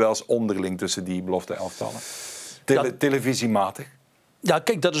op de duels onderling tussen die belofte-elftallen? Televisiematig? Ja,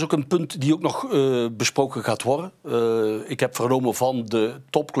 kijk, dat is ook een punt die ook nog besproken gaat worden. Ik heb vernomen van de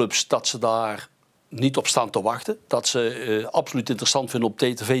topclubs dat ze daar niet op staan te wachten. Dat ze absoluut interessant vinden op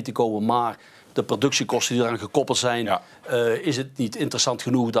tv te komen, maar de productiekosten die eraan gekoppeld zijn, is het niet interessant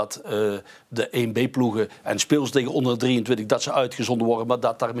genoeg dat de 1B-ploegen en speels tegen onder de 23, dat ze uitgezonden worden, maar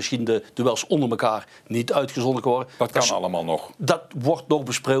dat daar misschien de duels onder elkaar niet uitgezonden worden. Dat kan allemaal nog. Dat wordt nog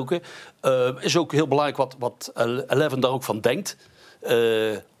besproken. Is ook heel belangrijk wat Eleven daar ook van denkt.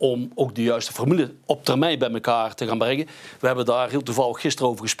 Om ook de juiste formule op termijn bij elkaar te gaan brengen. We hebben daar heel toevallig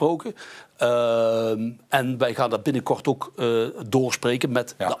gisteren over gesproken. En wij gaan dat binnenkort ook doorspreken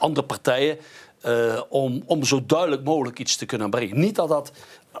met de andere partijen. Om zo duidelijk mogelijk iets te kunnen brengen. Niet dat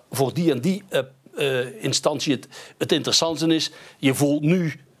voor die en die instantie het interessantste is. Je voelt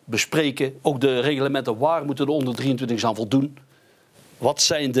nu bespreken, ook de reglementen, waar moeten de onder 23's aan voldoen. Wat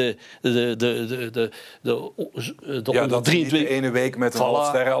zijn de onder 23... de ene week met een half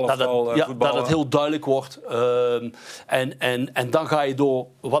sterrenelftal voetballen. Dat het heel duidelijk wordt. En dan ga je door,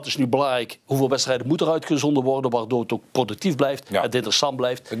 wat is nu belangrijk, hoeveel wedstrijden moet er uitgezonden worden, waardoor het ook productief blijft, het interessant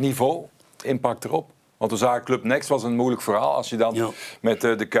blijft. Het niveau, impact erop. Want we zagen Club Next, was een moeilijk verhaal. Als je dan met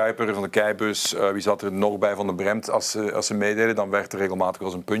de Kuiper van de Keibus, wie zat er nog bij van de Bremt, als ze meededen, dan werd er regelmatig wel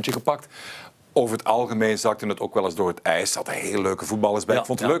eens een puntje gepakt. Over het algemeen zakte het ook wel eens door het ijs. Er zaten hele leuke voetballers bij. Ik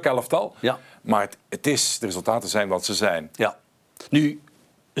vond het een leuk elftal. Ja. Maar de resultaten zijn wat ze zijn. Ja. Nu,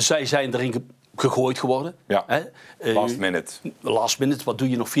 zij zijn erin gegooid geworden. Ja. Last minute. Wat doe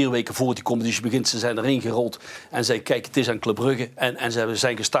je nog 4 weken voor die competitie begint? Ze zijn erin gerold. En zij kijken, het is aan Club Brugge. En ze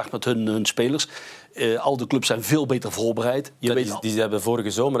zijn gestart met hun spelers. Al de clubs zijn veel beter voorbereid. Die hebben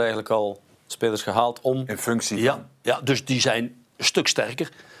vorige zomer eigenlijk al spelers gehaald om... In functie. Ja, dus die zijn een stuk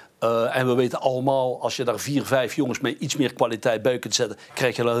sterker. En we weten allemaal, als je daar 4, 5 jongens met iets meer kwaliteit bij kunt zetten,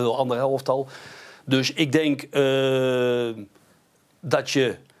 krijg je een heel ander elftal. Dus ik denk dat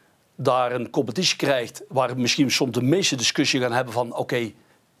je daar een competitie krijgt waar we misschien soms de meeste discussie gaan hebben van oké,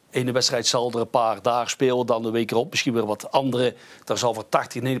 ene wedstrijd zal er een paar daar spelen, dan de week erop misschien weer wat andere. Daar zal voor 80-90%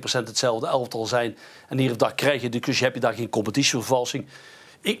 hetzelfde elftal zijn. En hier of daar krijg je discussie, heb je daar geen competitievervalsing.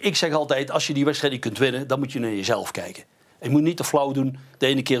 Ik zeg altijd, als je die wedstrijd niet kunt winnen, dan moet je naar jezelf kijken. Je moet niet te flauw doen. De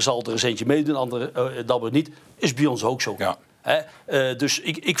ene keer zal er eens eentje meedoen, de andere dat weer niet. Is bij ons ook zo. Ja. Dus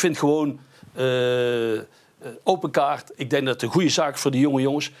ik vind gewoon... Open kaart. Ik denk dat het een goede zaak is voor de jonge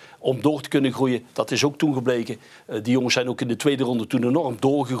jongens om door te kunnen groeien. Dat is ook toen gebleken. Die jongens zijn ook in de tweede ronde toen enorm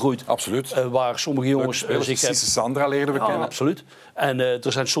doorgegroeid. Absoluut. Waar sommige jongens zich Sandra leerden we kennen. Absoluut. En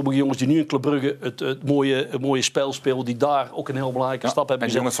er zijn sommige jongens die nu in Club Brugge het mooie spel spelen, die daar ook een heel belangrijke stap hebben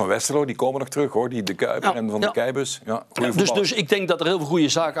gezet. En jongens van Westerlo, die komen nog terug hoor. Die de Kuiper en van de Keibus. Ja, dus ik denk dat er heel veel goede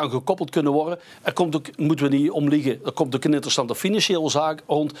zaken aan gekoppeld kunnen worden. Er komt ook, moeten we niet omliegen, er komt ook een interessante financiële zaak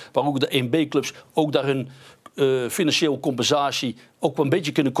rond, waar ook de 1B-clubs ook daar hun financiële compensatie ook wel een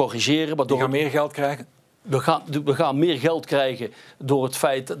beetje kunnen corrigeren. Die gaan meer geld krijgen? We gaan meer geld krijgen door het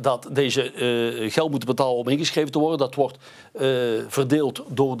feit dat deze geld moeten betalen om ingeschreven te worden. Dat wordt verdeeld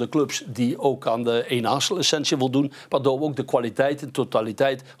door de clubs die ook aan de 1A-licentie voldoen. Waardoor we ook de kwaliteit en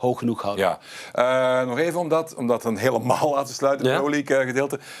totaliteit hoog genoeg houden. Ja. Nog even om dat dan helemaal laten sluiten, het Pro-League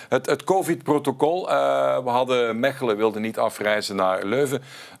gedeelte. Het COVID-protocol. We hadden Mechelen wilde niet afreizen naar Leuven.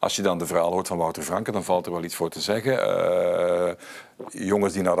 Als je dan de verhaal hoort van Wouter Franke, dan valt er wel iets voor te zeggen.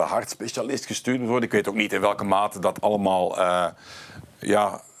 Jongens die naar de hartspecialist gestuurd worden. Ik weet ook niet in welke mate dat allemaal,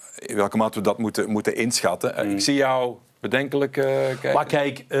 in welke mate we dat moeten inschatten. Ik zie jou bedenkelijk kijken. Maar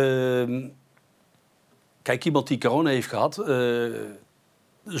kijk, iemand die corona heeft gehad,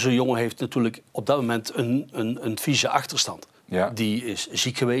 zo'n jongen heeft natuurlijk op dat moment een vieze achterstand. Ja. Die is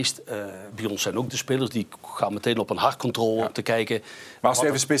ziek geweest. Bij ons zijn ook de spelers die gaan meteen op een hartcontrole om te kijken. Maar als we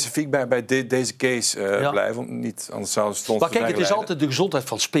even specifiek bij deze case blijven, niet, anders zou het maar kijk, het is altijd de gezondheid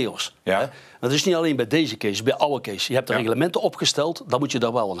van spelers. Ja. Hè? Dat is niet alleen bij deze case, bij alle cases. Je hebt de reglementen opgesteld, dan moet je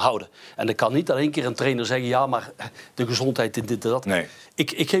daar wel aan houden. En dan kan niet alleen keer een trainer zeggen, ja, maar de gezondheid in dit en dat. Nee.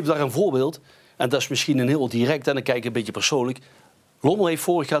 Ik geef daar een voorbeeld, en dat is misschien een heel direct, en dan kijk ik een beetje persoonlijk. Lommel heeft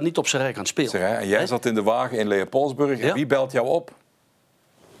vorig jaar niet op zijn rijk aan het spelen. En jij zat in de wagen in Leopoldsburg. Ja? Wie belt jou op?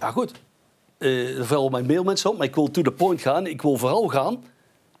 Ja, goed. Er vallen mijn mailmensen op, maar ik wil to the point gaan. Ik wil vooral gaan.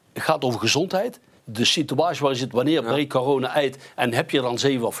 Het gaat over gezondheid. De situatie waar je zit, wanneer breekt corona uit en heb je er dan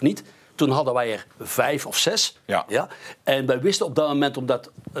 7 of niet? Toen hadden wij er 5 of 6. Ja. Ja? En wij wisten op dat moment, omdat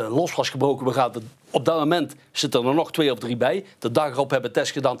los was gebroken, op dat moment zitten er nog 2 of 3 bij. De dag erop hebben we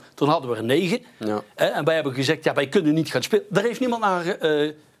test gedaan, toen hadden we er 9. Ja. En wij hebben gezegd, ja, wij kunnen niet gaan spelen. Daar heeft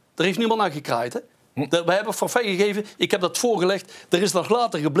niemand naar gekraaid. Hè? Wij hebben forfait gegeven, ik heb dat voorgelegd. Er is nog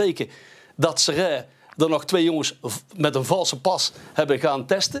later gebleken dat Serre er nog 2 jongens met een valse pas hebben gaan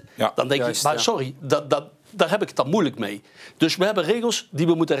testen. Ja. Dan denk je, maar sorry, daar heb ik het dan moeilijk mee. Dus we hebben regels die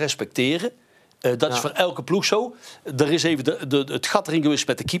we moeten respecteren. Dat is voor elke ploeg zo. Er is even het gat erin geweest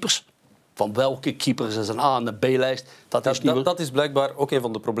met de keepers. Van welke keepers is een A- en een B-lijst. Dat is blijkbaar ook een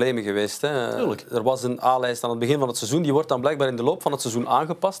van de problemen geweest. Hè. Er was een A-lijst aan het begin van het seizoen. Die wordt dan blijkbaar in de loop van het seizoen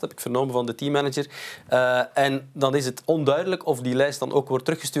aangepast. Heb ik vernomen van de teammanager. En dan is het onduidelijk of die lijst dan ook wordt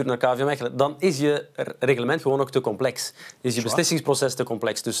teruggestuurd naar KV Mechelen. Dan is je reglement gewoon ook te complex. Is je beslissingsproces te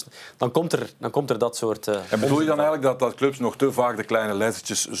complex. Dus dan komt er dat soort... En bedoel je dan eigenlijk dat clubs nog te vaak de kleine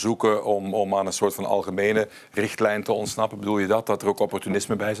lettertjes zoeken om aan een soort van algemene richtlijn te ontsnappen? Bedoel je dat er ook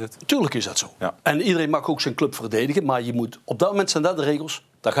opportunisme bij zit? Tuurlijk is dat zo. Ja. En iedereen mag ook zijn club verdedigen, maar je moet, op dat moment zijn dat de regels,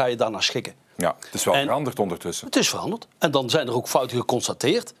 dan ga je daarnaar schikken. Ja, het is wel veranderd ondertussen. Het is veranderd. En dan zijn er ook fouten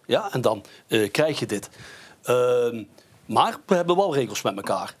geconstateerd. Ja, en dan krijg je dit. Maar we hebben wel regels met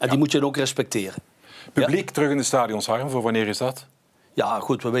elkaar. En die moet je dan ook respecteren. Publiek terug in de stadions, Harm. Voor wanneer is dat? Ja,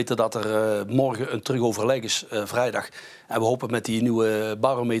 goed, we weten dat er morgen een terugoverleg is, vrijdag. En we hopen met die nieuwe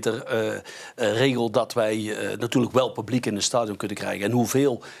barometerregel dat wij natuurlijk wel publiek in het stadion kunnen krijgen. En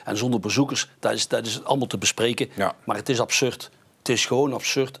hoeveel en zonder bezoekers, dat is allemaal te bespreken. Ja. Maar het is absurd. Het is gewoon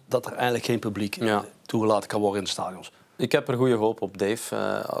absurd dat er eigenlijk geen publiek toegelaten kan worden in de stadions. Ik heb er goede hoop op, Dave.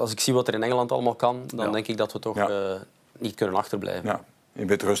 Als ik zie wat er in Engeland allemaal kan, dan denk ik dat we toch niet kunnen achterblijven. Ja. In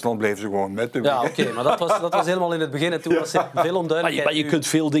Wit-Rusland bleven ze gewoon met publiek. Ja, oké, maar dat was helemaal in het begin. En toen was er veel onduidelijkheid. Maar je kunt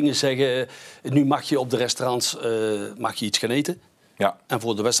veel dingen zeggen. Nu mag je op de restaurants iets gaan eten. Ja. En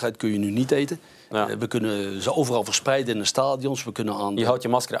voor de wedstrijd kun je nu niet eten. Ja. We kunnen ze overal verspreiden in de stadions. Je houdt je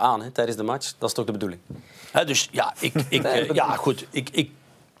masker aan tijdens de match. Dat is toch de bedoeling? Dus ja,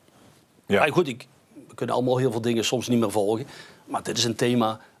 we kunnen allemaal heel veel dingen soms niet meer volgen. Maar dit is een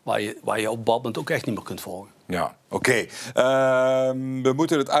thema waar je op dat moment ook echt niet meer kunt volgen. Ja, oké. We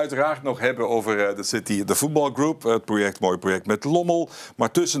moeten het uiteraard nog hebben over de City, de voetbalgroep. Het mooi project met Lommel.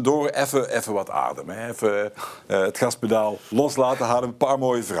 Maar tussendoor even wat adem. Hè. Even het gaspedaal loslaten, hadden een paar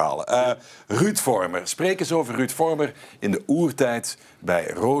mooie verhalen. Ruud Vormer. Spreek eens over Ruud Vormer in de oertijd bij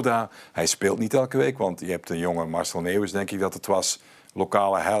Roda. Hij speelt niet elke week, want je hebt een jonge Marcel Neeuwis, denk ik dat het was.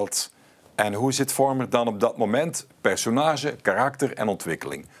 Lokale held. En hoe zit Vormer dan op dat moment? Personage, karakter en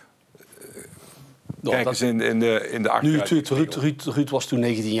ontwikkeling. Kijk eens in de Ruud was toen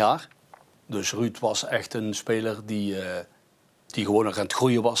 19 jaar. Dus Ruud was echt een speler die die gewoon nog aan het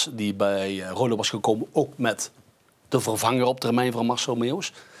groeien was. Die bij Roda was gekomen, ook met de vervanger op termijn van Marcel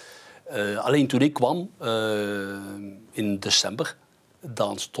Meeuws. Alleen toen ik kwam, in december,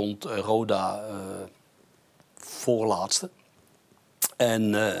 dan stond Roda voorlaatste.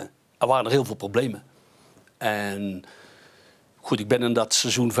 En er waren er heel veel problemen. En goed, ik ben in dat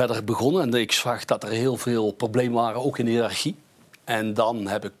seizoen verder begonnen en ik zag dat er heel veel problemen waren, ook in de hiërarchie. En dan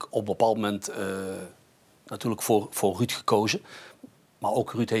heb ik op een bepaald moment natuurlijk voor Ruud gekozen. Maar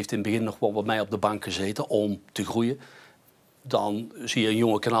ook Ruud heeft in het begin nog wel bij mij op de bank gezeten om te groeien. Dan zie je een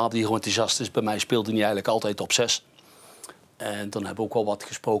jonge kanaal die gewoon enthousiast is. Bij mij speelde hij eigenlijk altijd op 6. En dan hebben we ook wel wat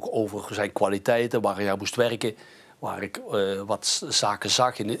gesproken over zijn kwaliteiten, waar hij aan moest werken. Waar ik wat zaken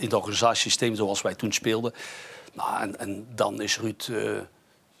zag in het organisatiesysteem zoals wij toen speelden. Nou, en dan is Ruud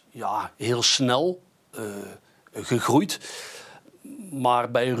heel snel gegroeid.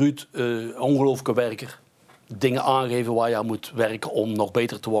 Maar bij Ruud, ongelooflijke werker. Dingen aangeven waar je aan moet werken om nog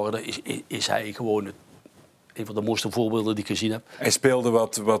beter te worden, is hij gewoon een van de mooiste voorbeelden die ik gezien heb. Hij speelde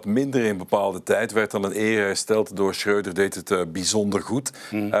wat minder in bepaalde tijd. Werd dan een eer hersteld door Schreuder. Deed het bijzonder goed.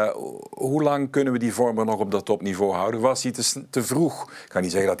 Hoe lang kunnen we die vormer nog op dat topniveau houden? Was hij te vroeg? Ik ga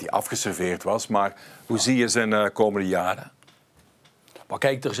niet zeggen dat hij afgeserveerd was. Maar hoe zie je zijn komende jaren? Maar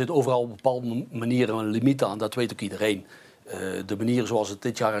kijk, er zit overal op een bepaalde manier een limiet aan. Dat weet ook iedereen. De manier zoals het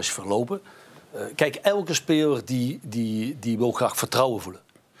dit jaar is verlopen. Kijk, elke speler die wil graag vertrouwen voelen.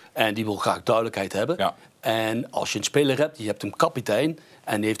 En die wil graag duidelijkheid hebben. Ja. En als je een speler hebt, je hebt een kapitein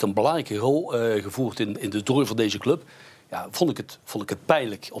en die heeft een belangrijke rol gevoerd in de doorgang van deze club. Ja, vond ik het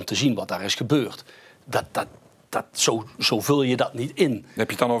pijnlijk om te zien wat daar is gebeurd. Zo vul je dat niet in. Heb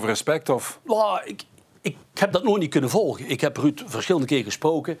je het dan over respect? Of? Nou, ik heb dat nooit niet kunnen volgen. Ik heb Ruud verschillende keren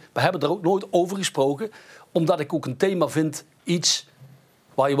gesproken. We hebben er ook nooit over gesproken. Omdat ik ook een thema vind, iets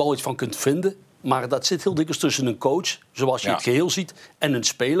waar je wel iets van kunt vinden. Maar dat zit heel dikwijls tussen een coach, zoals je het geheel ziet, en een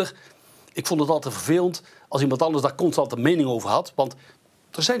speler. Ik vond het altijd vervelend als iemand anders daar constant een mening over had. Want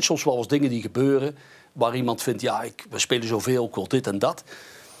er zijn soms wel eens dingen die gebeuren waar iemand vindt, we spelen zoveel, ik wil dit en dat.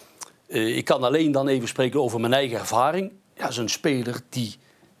 Ik kan alleen dan even spreken over mijn eigen ervaring. Ja, zo'n speler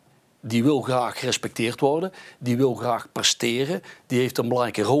die wil graag gerespecteerd worden. Die wil graag presteren. Die heeft een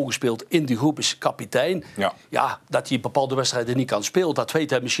belangrijke rol gespeeld in die groep, is kapitein. Ja, dat hij bepaalde wedstrijden niet kan spelen, dat weet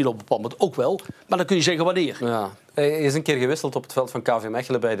hij misschien op een bepaald moment ook wel. Maar dan kun je zeggen wanneer. Ja. Hij is een keer gewisseld op het veld van KV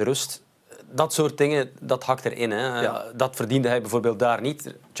Mechelen bij de rust. Dat soort dingen, dat hakt erin. Hè. Ja. Dat verdiende hij bijvoorbeeld daar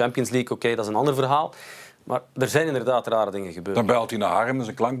niet. Champions League, oké, dat is een ander verhaal. Maar er zijn inderdaad rare dingen gebeurd. Dan belt hij naar Harm, dat is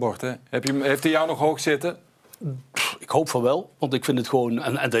een klankbord. Hè? Heeft hij jou nog hoog zitten? Ik hoop van wel, want ik vind het gewoon...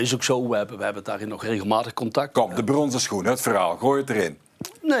 En dat is ook zo, we hebben daarin nog regelmatig contact. Kom, de bronzen schoen, het verhaal. Gooi het erin.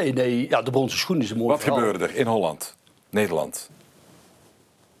 Nee, ja, de bronzen schoen is een mooi verhaal. Wat gebeurde er in Holland, Nederland?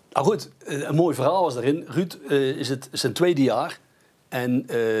 Nou goed, een mooi verhaal was erin. Ruud is zijn tweede jaar. En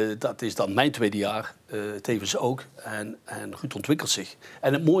dat is dan mijn tweede jaar, tevens ook. En Ruud ontwikkelt zich.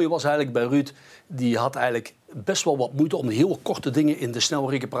 En het mooie was eigenlijk bij Ruud, die had eigenlijk best wel wat moeite om heel korte dingen in de snelle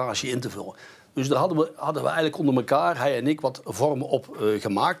recuperatie in te vullen. Dus daar hadden we eigenlijk onder elkaar, hij en ik, wat vormen op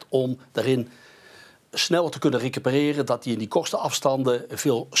gemaakt om daarin sneller te kunnen recupereren. Dat hij in die korte afstanden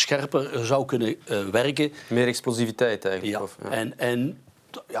veel scherper zou kunnen werken. Meer explosiviteit eigenlijk. Ja. Of,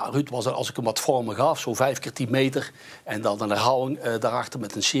 ja. Ruud was er, als ik hem wat vormen gaf, zo 5 keer 10 meter. En dan een herhaling daarachter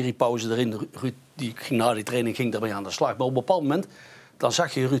met een seriepauze erin. Ruud die ging na die training ging daarmee aan de slag. Maar op een bepaald moment dan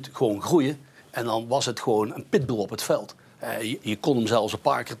zag je Ruud gewoon groeien. En dan was het gewoon een pitbull op het veld. Je kon hem zelfs een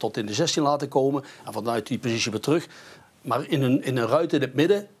paar keer tot in de 16 laten komen. En vanuit die positie weer terug. Maar in een ruit in het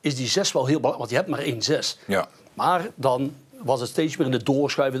midden is die 6 wel heel belangrijk. Want je hebt maar 1 6. Ja. Maar dan was het steeds meer in de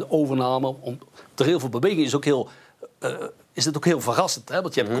doorschuiven, de overname. Er heel veel beweging is ook heel... is het ook heel verrassend. Hè?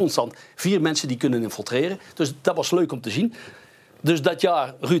 Want je hebt constant 4 mensen die kunnen infiltreren. Dus dat was leuk om te zien. Dus dat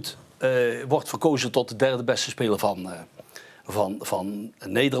jaar, Ruud wordt verkozen tot de 3e beste speler van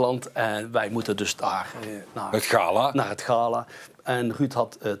Nederland. En wij moeten dus daar naar het gala. En Ruud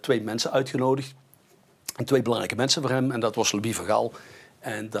had 2 mensen uitgenodigd. En 2 belangrijke mensen voor hem. En dat was Louis van Gaal.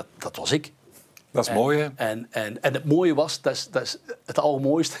 En dat was ik. Dat is mooi, hè? En het mooie was, dat is het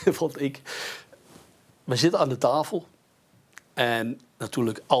allermooiste, vond ik. We zitten aan de tafel. En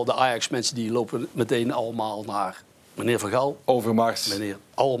natuurlijk al de Ajax-mensen die lopen meteen allemaal naar meneer Van Gaal. Overmars. Meneer,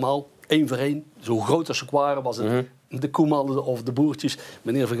 allemaal, 1 voor 1. Zo groot als ze waren, was het de Koeman of de Boertjes.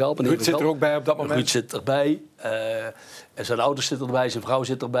 Meneer Van Gaal. Ruud zit er ook bij op dat moment? Ruud zit erbij. En zijn ouders zitten erbij, zijn vrouw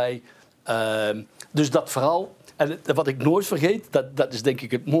zit erbij. Dus dat verhaal... En wat ik nooit vergeet, dat is denk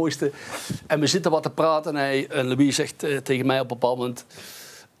ik het mooiste. En we zitten wat te praten en Louis zegt tegen mij op een bepaald moment...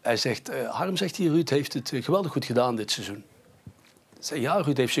 Hij zegt, Harm, zegt hij, Ruud heeft het geweldig goed gedaan dit seizoen. Ik zeg, ja,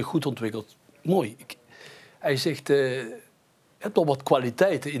 Ruud heeft zich goed ontwikkeld. Mooi. Hij zegt, Je hebt al wat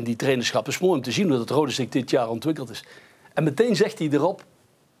kwaliteiten in die trainerschap. Het is mooi om te zien hoe dat Rode zich dit jaar ontwikkeld is. En meteen zegt hij erop,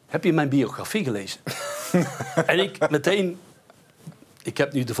 heb je mijn biografie gelezen? En ik meteen, ik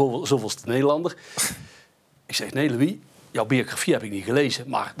heb nu de zoveelste Nederlander. Ik zeg, nee Louis, jouw biografie heb ik niet gelezen,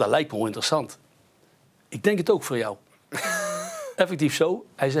 maar dat lijkt me wel interessant. Ik denk het ook voor jou. Effectief zo.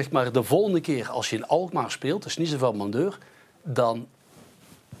 Hij zegt, maar de volgende keer als je in Alkmaar speelt, dus niet zoveel mandeur, dan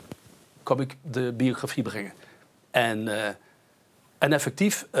kan ik de biografie brengen. En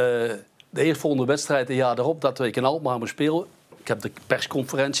effectief, de eerstvolgende wedstrijd een jaar erop, dat ik in Alkmaar moest spelen. Ik heb de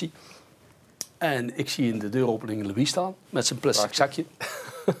persconferentie. En ik zie in de deuropening Louis staan met zijn plastic zakje.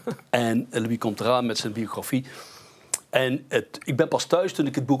 En Louis komt eraan met zijn biografie. En ik ben pas thuis toen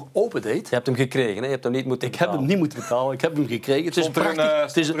ik het boek opendeed. Je hebt hem gekregen, hè? Je hebt hem niet moeten betalen. Ik heb hem niet moeten betalen, ik heb hem gekregen. Het is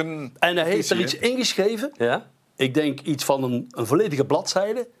prachtig. En hij heeft er iets ingeschreven. Ja? Ik denk iets van een volledige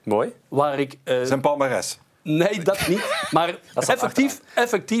bladzijde. Mooi. Waar ik... zijn palmares. Nee, dat niet. Maar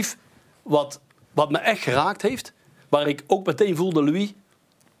effectief wat me echt geraakt heeft. Waar ik ook meteen voelde, Louis,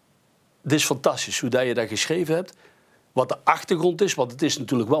 dit is fantastisch hoe dat je dat geschreven hebt. Wat de achtergrond is, want het is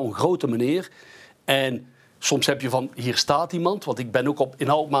natuurlijk wel een grote meneer. En soms heb je van, hier staat iemand. Want ik ben ook in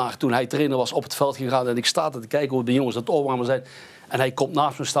Alkmaar, toen hij trainer was, op het veld gegaan. En ik sta te kijken hoe de jongens aan het opwarmen zijn. En hij komt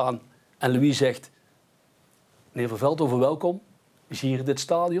naast me staan. En Louis zegt, meneer Van Veldhoven, welkom. Zie je dit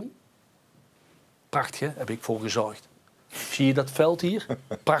stadion? Prachtig, hè? Heb ik voor gezorgd. Zie je dat veld hier?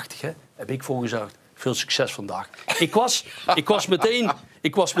 Prachtig, hè? Heb ik voor gezorgd. Veel succes vandaag. Ik was meteen... Je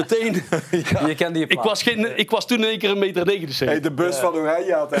kende je plaats. Ik was toen in één keer 1,79 meter. Hey, de bus van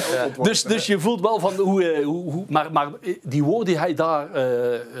Oranje had hij ook ontworpen. Dus je voelt wel van hoe maar die woorden die hij daar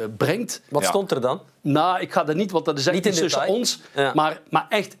brengt... Wat stond er dan? Nou, ik ga dat niet, want dat is echt niet tussen ons. Ja. Maar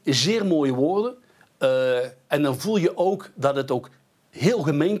echt zeer mooie woorden. En dan voel je ook dat het ook heel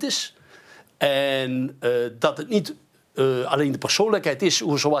gemeend is. En dat het niet... alleen de persoonlijkheid is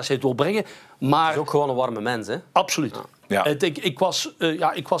zoals hij het wil brengen. Maar het is ook gewoon een warme mens, hè? Absoluut. Ja. Ik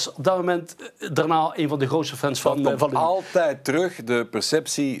was op dat moment daarna een van de grootste fans van... Dat komt altijd terug. De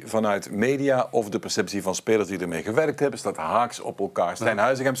perceptie vanuit media of de perceptie van spelers die ermee gewerkt hebben, staat haaks op elkaar. Stijn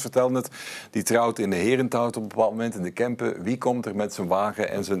Huizinghams vertelde het. Die trouwt in de Herenthout op een bepaald moment in de Kempen. Wie komt er met zijn wagen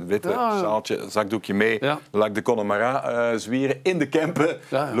en zijn witte zakdoekje mee? Ja. Laat de Connemara zwieren in de Kempen.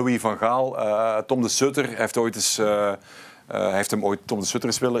 Ja. Louis van Gaal, Tom de Sutter heeft ooit eens... heeft hem ooit Tom de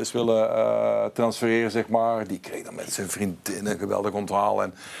Sutter willen transfereren, zeg maar. Die kreeg dan met zijn vriendin een geweldig onthaal.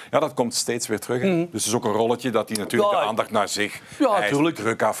 En ja, dat komt steeds weer terug. Dus het is ook een rolletje dat hij natuurlijk de aandacht naar zich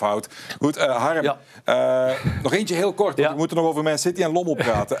druk afhoudt. Goed, Harm. Ja. Nog eentje heel kort, want we moeten nog over Man City en Lommel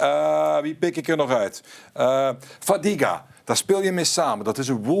praten. Wie pik ik er nog uit? Fadiga. Daar speel je mee samen. Dat is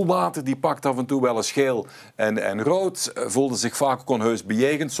een woelwater, die pakt af en toe wel eens geel en rood. Voelde zich vaak ook onheus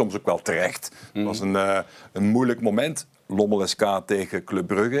bejegend, soms ook wel terecht. Het was een moeilijk moment. Lommel SK tegen Club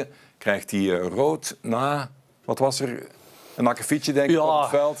Brugge. Krijgt hij rood na, wat was er? Een akkefietje denk ik op het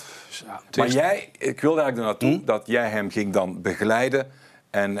veld. Ja, maar ik wilde eigenlijk naartoe dat jij hem ging dan begeleiden.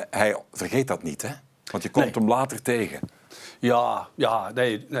 En hij vergeet dat niet, hè? Want je komt hem later tegen.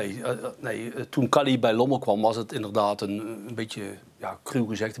 Nee. Toen Kali bij Lommel kwam, was het inderdaad een beetje, cru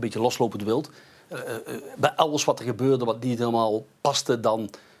gezegd, een beetje loslopend wild. Bij alles wat er gebeurde, wat niet helemaal paste, dan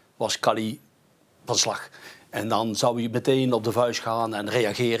was Kali van slag. En dan zou je meteen op de vuist gaan en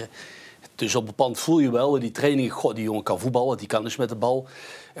reageren. Dus op een bepaald voel je wel in die training, die jongen kan voetballen, die kan dus met de bal.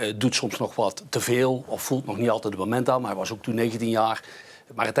 Doet soms nog wat te veel of voelt nog niet altijd het moment aan. Maar hij was ook toen 19 jaar.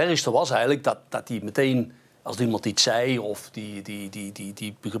 Maar het ergste was eigenlijk dat hij meteen, als iemand iets zei of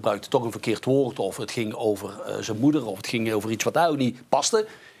die gebruikte toch een verkeerd woord, of het ging over zijn moeder, of het ging over iets wat hij ook niet paste,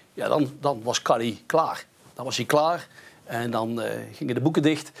 dan was Kali klaar. Dan was hij klaar en dan gingen de boeken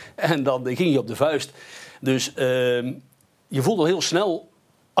dicht en dan ging hij op de vuist. Dus je voelde heel snel,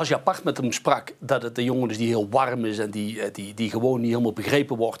 als je apart met hem sprak, dat het een jongen is die heel warm is en die gewoon niet helemaal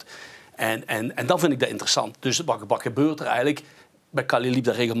begrepen wordt. En dan vind ik dat interessant. Dus wat gebeurt er eigenlijk? Bij Kali liep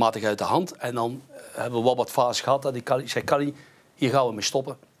dat regelmatig uit de hand. En dan hebben we wel wat fases gehad. Dat ik zei, Kali, hier gaan we mee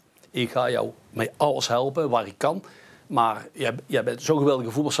stoppen. Ik ga jou met alles helpen waar ik kan. Maar jij bent zo'n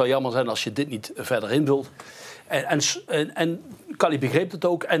geweldige voetballer. Het zou jammer zijn als je dit niet verder invult. En Kali begreep het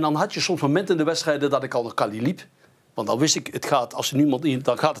ook. En dan had je soms momenten in de wedstrijden dat ik al naar Kali liep. Want dan wist ik, als er niemand in,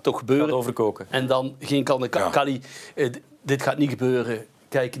 dan gaat het toch gebeuren. Gaat overkoken. En dan ging ik al naar Kali, dit gaat niet gebeuren.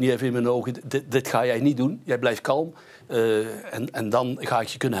 Kijk niet even in mijn ogen. Dit ga jij niet doen. Jij blijft kalm. En dan ga ik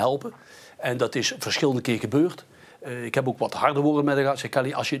je kunnen helpen. En dat is verschillende keer gebeurd. Ik heb ook wat harde woorden met hem gehad. Ik zei,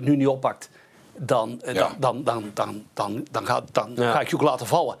 Kali, als je het nu niet oppakt, dan ga ik je ook laten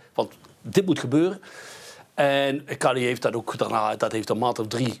vallen. Want dit moet gebeuren. En Kali heeft dat ook daarna, dat heeft een maand of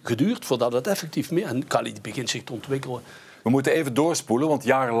 3 geduurd voordat het effectief meer. En Kali begint zich te ontwikkelen. We moeten even doorspoelen, want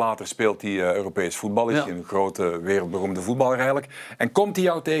jaren later speelt hij Europees voetbal. Is hij een grote, wereldberoemde voetballer eigenlijk. En komt hij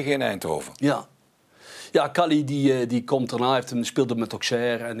jou tegen in Eindhoven? Ja. Ja, Kali die komt erna, speelde met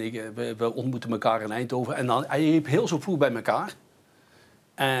Auxerre en we ontmoeten elkaar in Eindhoven. En dan, hij liep heel zo vroeg bij elkaar.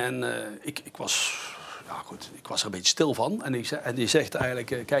 En ik was er een beetje stil van. En die zegt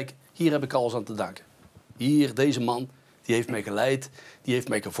eigenlijk, kijk, hier heb ik alles aan te danken. Hier, deze man, die heeft mij geleid, die heeft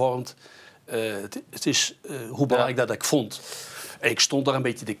mij gevormd. Het is hoe belangrijk dat ik vond. En ik stond daar een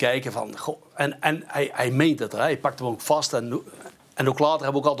beetje te kijken van... Goh, en hij meent het, hij pakte me ook vast. En ook later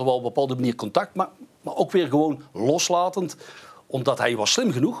hebben we ook altijd wel op een bepaalde manier contact. Maar ook weer gewoon loslatend. Omdat hij was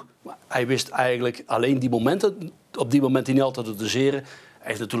slim genoeg. Maar hij wist eigenlijk alleen die momenten... Op die momenten niet altijd te doseren. Hij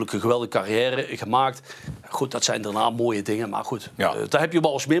heeft natuurlijk een geweldige carrière gemaakt. Goed, dat zijn daarna mooie dingen. Maar goed, daar heb je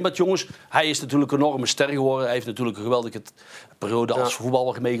wel eens meer met jongens. Hij is natuurlijk een enorme ster geworden. Hij heeft natuurlijk een geweldige periode als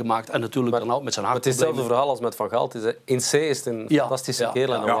voetballer meegemaakt. En natuurlijk daarna met zijn hart. Het is hetzelfde verhaal als met Van Gaal. In C is het een fantastische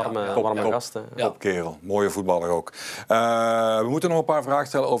kerel en een warme gast. Top kerel. Mooie voetballer ook. We moeten nog een paar vragen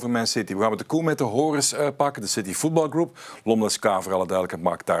stellen over Man City. We gaan met de koe met de horens pakken. De City Football Group. Lommel SK, voor alle duidelijkheid,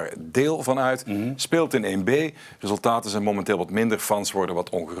 maakt daar deel van uit. Speelt in 1B. Resultaten zijn momenteel wat minder. Fans worden wat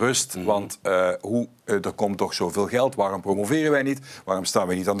ongerust. Want er komt toch zoveel geld. Waarom promoveren wij niet? Waarom staan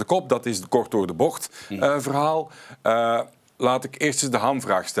wij niet aan de kop? Dat is kort door de bocht verhaal. Laat ik eerst eens de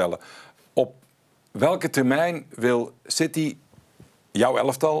hamvraag stellen. Op welke termijn wil City jouw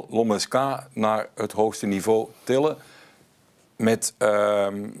elftal, Lommel SK, naar het hoogste niveau tillen? Met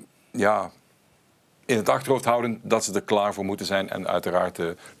in het achterhoofd houden dat ze er klaar voor moeten zijn. En uiteraard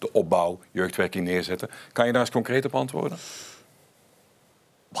de opbouw, jeugdwerking neerzetten. Kan je daar eens concreet op antwoorden?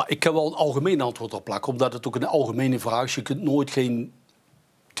 Maar ik kan wel een algemeen antwoord op plakken, omdat het ook een algemene vraag is. Je kunt nooit geen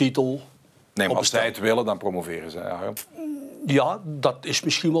titel. Nee, maar als zij het willen, dan promoveren ze. Ja, dat is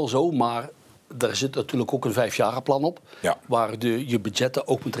misschien wel zo, maar er zit natuurlijk ook een 5-jarenplan op. Ja. Waar je budgetten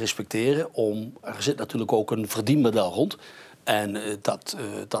ook moet respecteren. Er zit natuurlijk ook een verdienmodel rond. En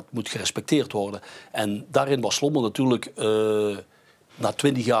dat moet gerespecteerd worden. En daarin was Lommel natuurlijk na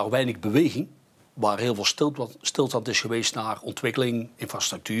 20 jaar weinig beweging. Waar heel veel stilstand is geweest naar ontwikkeling,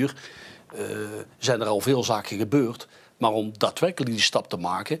 infrastructuur. Zijn er al veel zaken gebeurd. Maar om daadwerkelijk die stap te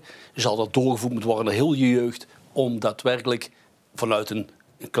maken, zal dat doorgevoerd moeten worden naar heel je jeugd. Om daadwerkelijk vanuit een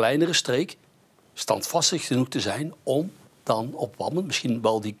kleinere streek standvastig genoeg te zijn om dan op Wammen misschien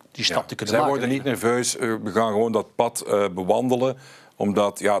wel die stap te kunnen maken. Zij worden niet nerveus. We gaan gewoon dat pad bewandelen.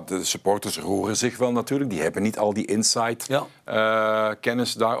 Omdat de supporters roeren zich wel natuurlijk. Die hebben niet al die inside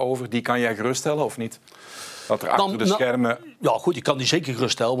kennis daarover. Die kan jij geruststellen of niet? Dat er achter de schermen... Ja goed, je kan die zeker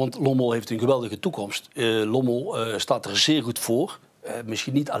geruststellen. Want Lommel heeft een geweldige toekomst. Lommel staat er zeer goed voor.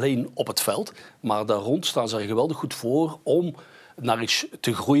 Misschien niet alleen op het veld. Maar daar rond staan ze er geweldig goed voor. Om naar iets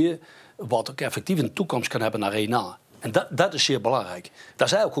te groeien wat ook effectief een toekomst kan hebben naar 1A. En dat is zeer belangrijk. Dat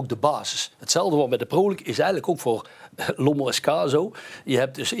is eigenlijk ook de basis. Hetzelfde wat met de Pro League is eigenlijk ook voor Lommel SK zo. Je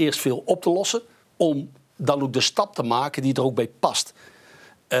hebt dus eerst veel op te lossen om dan ook de stap te maken die er ook bij past.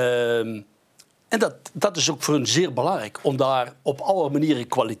 En dat is ook voor hun zeer belangrijk. Om daar op alle manieren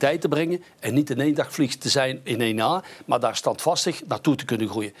kwaliteit te brengen. En niet in één dag vlieg te zijn in 1A. Maar daar standvastig naartoe te kunnen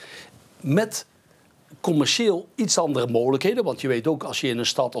groeien. Met commercieel iets andere mogelijkheden. Want je weet ook, als je in een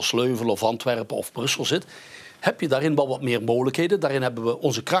stad als Leuven of Antwerpen of Brussel zit, heb je daarin wel wat meer mogelijkheden. Daarin hebben we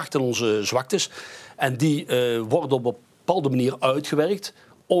onze krachten en onze zwaktes. En die worden op een bepaalde manier uitgewerkt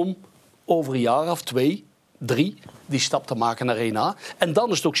om over een jaar of 2, 3 die stap te maken naar 1A. En dan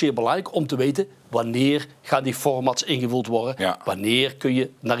is het ook zeer belangrijk om te weten wanneer gaan die formats ingevuld worden. Ja. Wanneer kun je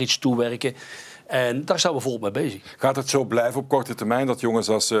naar iets toewerken. En daar zijn we volop mee bezig. Gaat het zo blijven op korte termijn? Dat jongens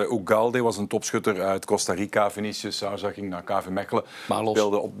als Ugalde was een topschutter uit Costa Rica. Vinicius Sousa ging naar KV Mechelen.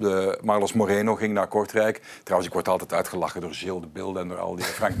 Marlos Moreno ging naar Kortrijk. Trouwens, ik word altijd uitgelachen door Gilles de Bilde en door al die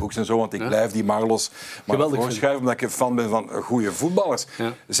Frank Boeks en zo. Want ik blijf die Marlos voorschrijven omdat ik een fan ben van goede voetballers.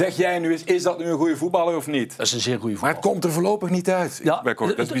 Ja. Zeg jij nu eens, is dat nu een goede voetballer of niet? Dat is een zeer goede voetballer. Maar het komt er voorlopig niet uit. Ja,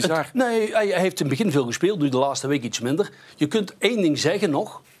 dat is bizar. Nee, hij heeft in het begin veel gespeeld. Nu de laatste week iets minder. Je kunt één ding zeggen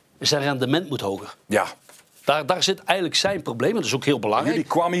nog. Zijn rendement moet hoger. Ja. Daar zit eigenlijk zijn probleem. Dat is ook heel belangrijk. Jullie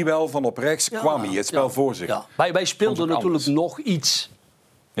kwam hij wel van op rechts. Kwam hij het spel voor zich. Ja. Wij speelden natuurlijk nog iets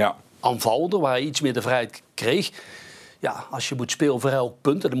aanvallender. Waar hij iets meer de vrijheid kreeg. Ja, als je moet spelen voor elk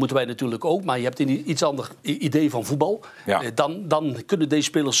punt. En dat moeten wij natuurlijk ook. Maar je hebt een iets ander idee van voetbal. Ja. Dan kunnen deze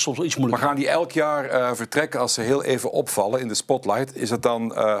spelers soms wel iets moeilijker. Maar gaan die elk jaar vertrekken als ze heel even opvallen in de spotlight? Is het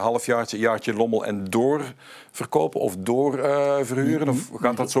dan halfjaartje, jaartje Lommel en doorverkopen of doorverhuren? Of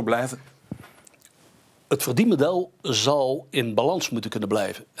gaat dat zo blijven? Het verdienmodel zal in balans moeten kunnen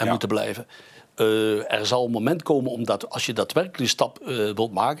blijven en moeten blijven. Er zal een moment komen, omdat als je daadwerkelijk een stap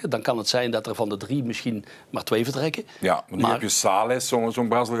wilt maken, dan kan het zijn dat er van de 3 misschien maar 2 vertrekken. Ja, maar nu heb je Sales, zo'n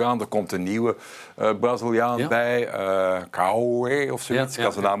Braziliaan. Er komt een nieuwe Braziliaan bij. Cauê of zoiets, ik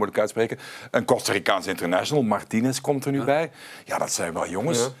kan zijn naam moeilijk uitspreken. Een Costa Ricaans international, Martinez komt er nu bij. Ja, dat zijn wel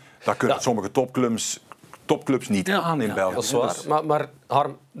jongens. Ja. Daar kunnen sommige topclubs niet aan in België. Dat is waar. Maar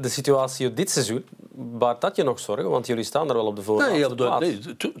Harm, de situatie op dit seizoen, baart dat je nog zorgen? Want jullie staan er wel op de voorlaatste plaats.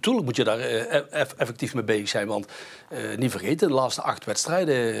 Tuurlijk moet je daar effectief mee bezig zijn. Want niet vergeten, de laatste 8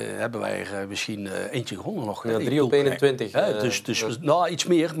 wedstrijden hebben wij er misschien eentje gewonnen nog. Ja, 3 op 21. Dus iets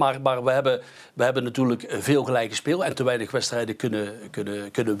meer. Maar we hebben natuurlijk veel gelijke speel en te weinig wedstrijden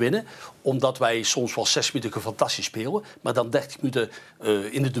kunnen winnen. Omdat wij soms wel 6 minuten fantastisch spelen. Maar dan 30 minuten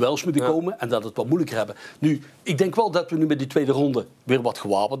in de duels moeten komen. En dat het wat moeilijker hebben. Nu, ik denk wel dat we nu met die tweede ronde weer wat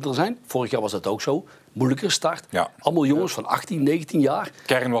gewapender zijn. Vorig jaar was dat ook zo. Moeilijker start. Ja. Allemaal jongens van 18, 19 jaar.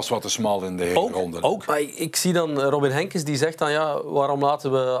 Kern was wat te smal in de hele ronde. Ook. Maar ik zie dan Robin Henkes die zegt dan, waarom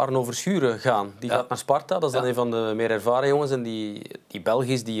laten we Arno Verschuren gaan? Die gaat naar Sparta, dat is dan een van de meer ervaren jongens. En die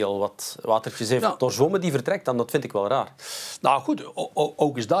Belgisch die al wat watertjes heeft doorzwommen, die vertrekt dan. Dat vind ik wel raar. Nou goed,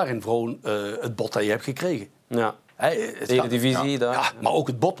 ook is daarin gewoon het bod dat je hebt gekregen. Ja. De divisie. Ja, maar ook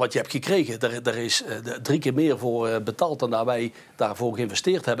het bod wat je hebt gekregen. Daar is 3 keer meer voor betaald dan dat wij daarvoor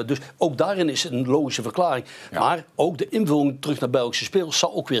geïnvesteerd hebben. Dus ook daarin is een logische verklaring. Ja. Maar ook de invulling terug naar Belgische spelers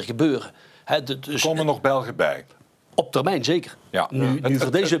zal ook weer gebeuren. Dus, komen er nog Belgen bij? Op termijn zeker. Ja. Nu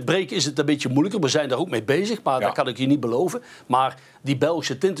voor deze break is het een beetje moeilijker. We zijn daar ook mee bezig, maar dat kan ik je niet beloven. Maar die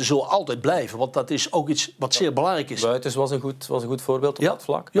Belgische tinten zullen altijd blijven. Want dat is ook iets wat zeer belangrijk is. Buitens was een goed voorbeeld op dat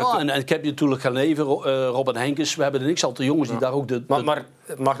vlak. Ja, en ik heb je natuurlijk gaan leven, Robin Henkes. We hebben er niks aan te jongens die daar ook Maar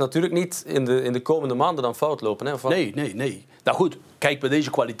het mag natuurlijk niet in de komende maanden dan fout lopen. Hè? Nee. Nou goed, kijk bij deze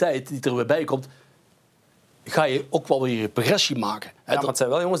kwaliteit die er weer bij komt, ga je ook wel weer een progressie maken. Ja, maar het zijn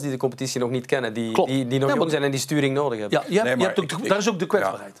wel jongens die de competitie nog niet kennen, die nog jong zijn en die sturing nodig hebben. Ja, daar is ook de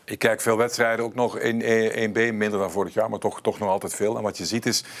kwetsbaarheid. Ik kijk veel wedstrijden, ook nog in 1B, minder dan vorig jaar, maar toch nog altijd veel. En wat je ziet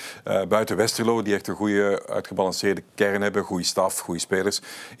is, buiten Westerlo, die echt een goede uitgebalanceerde kern hebben, goede staf, goede spelers,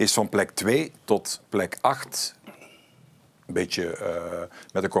 is van plek 2 tot plek 8... een beetje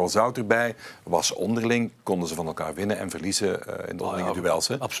met een korrel zout erbij. Was onderling, konden ze van elkaar winnen en verliezen in de onderlinge duels.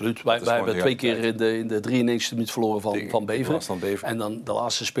 Hè? Absoluut. Wij hebben 2 keer in de 93e minuut verloren van Beveren. En dan de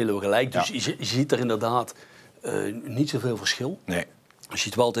laatste spelen we gelijk. Dus je ziet er inderdaad niet zoveel verschil. Nee. Je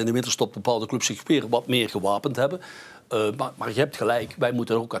ziet wel dat in de winterstop bepaalde clubs zich weer wat meer gewapend hebben. Maar je hebt gelijk, wij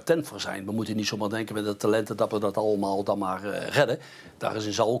moeten er ook attent voor zijn. We moeten niet zomaar denken met de talenten dat we dat allemaal dan maar redden.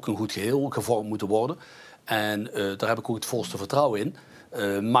 Daarin zal ook een goed geheel gevormd moeten worden. En daar heb ik ook het volste vertrouwen in.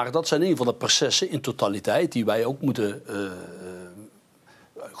 Maar dat zijn een van de processen in totaliteit die wij ook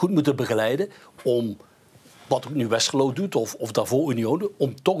goed moeten begeleiden om, wat ook nu Westerlo doet of daarvoor Union,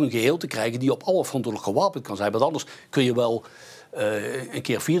 om toch een geheel te krijgen die op alle fronten gewapend kan zijn. Want anders kun je wel een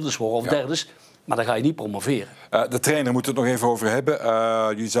keer vierdes worden of derdes. Maar dan ga je niet promoveren. De trainer moeten we het nog even over hebben.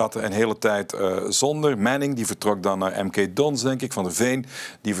 Jullie zaten een hele tijd zonder. Manning, die vertrok dan naar MK Dons, denk ik. Van der Veen,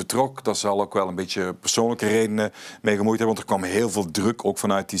 die vertrok. Dat zal ook wel een beetje persoonlijke redenen mee gemoeid hebben. Want er kwam heel veel druk, ook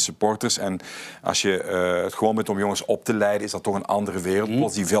vanuit die supporters. En als je het gewoon bent om jongens op te leiden, is dat toch een andere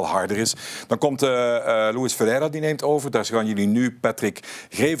wereld, die veel harder is. Dan komt Luis Ferreira, die neemt over. Daar gaan jullie nu Patrick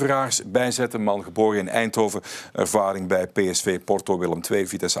Geveraars bijzetten. Man geboren in Eindhoven. Ervaring bij PSV, Porto, Willem II,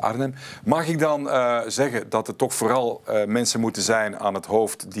 Vitesse Arnhem. Mag ik dan zeggen dat het toch vooral mensen moeten zijn aan het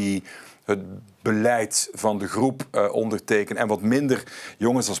hoofd die het beleid van de groep ondertekenen en wat minder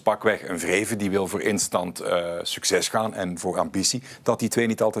jongens als pakweg een Vreven die wil voor instant succes gaan en voor ambitie, dat die twee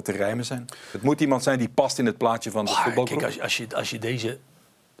niet altijd te rijmen zijn? Het moet iemand zijn die past in het plaatje van de voetbalgroep. Kijk, als je deze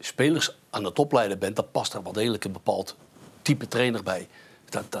spelers aan het opleiden bent, dan past er wel degelijk een bepaald type trainer bij.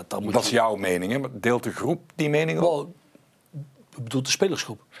 Dat is jouw mening, hè? Deelt de groep die mening ook? Ik bedoel de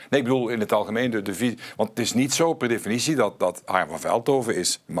spelersgroep. Nee, ik bedoel in het algemeen de visie. Want het is niet zo per definitie dat Harm van Veldhoven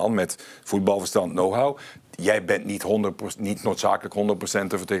is een man met voetbalverstand, know-how. Jij bent niet noodzakelijk 100%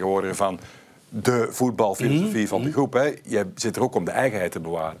 te vertegenwoordiger van de voetbalfilosofie van de groep. Hè. Jij zit er ook om de eigenheid te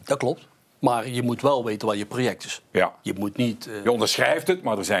bewaren. Dat klopt. Maar je moet wel weten wat je project is. Ja. Je moet niet... Je onderschrijft het,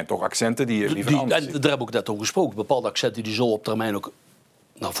 maar er zijn toch accenten die je liever anders ziet. Daar heb ik ook net over gesproken. Bepaalde accenten die zullen op termijn ook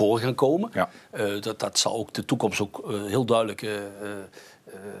naar voren gaan komen. Ja. Dat zal ook de toekomst ook heel duidelijk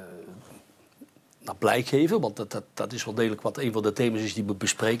naar blijk geven. Want dat is wel degelijk wat een van de thema's is die we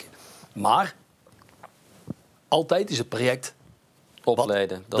bespreken. Maar altijd is het project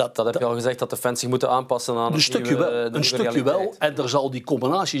opleiden. Dat heb je al gezegd, dat de fans zich moeten aanpassen aan een stukje wel. En die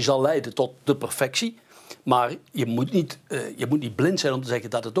combinatie zal leiden tot de perfectie. Maar je moet niet blind zijn om te zeggen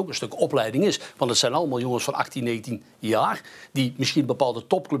dat het ook een stuk opleiding is. Want het zijn allemaal jongens van 18, 19 jaar... die misschien bepaalde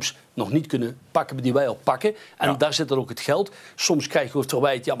topclubs nog niet kunnen pakken... die wij al pakken. En daar zit dan ook het geld. Soms krijg je het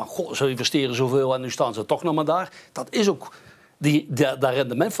verwijt... ja, maar god, ze investeren zoveel en nu staan ze toch nog maar daar. Dat is ook... Dat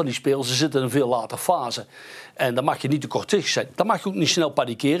rendement van die spelers, ze zitten in een veel later fase. En dan mag je niet te kortzichtig zijn. Dan mag je ook niet snel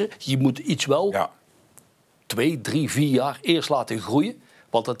panikeren. Je moet iets wel 2, 3, 4 jaar eerst laten groeien.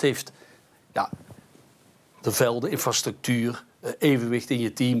 Want dat heeft de velden, infrastructuur, evenwicht in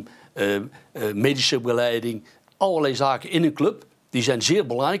je team, medische begeleiding. Allerlei zaken in een club, die zijn zeer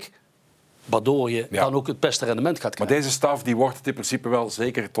belangrijk. Waardoor je dan ook het beste rendement gaat krijgen. Maar deze staf die wordt het in principe wel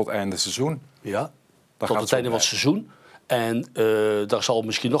zeker tot einde seizoen? Ja, tot het einde van het seizoen. En daar zal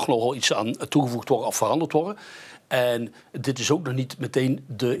misschien nog wel iets aan toegevoegd worden of veranderd worden. En dit is ook nog niet meteen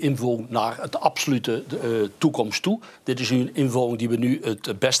de invulling naar het absolute toekomst toe. Dit is nu een invulling die we nu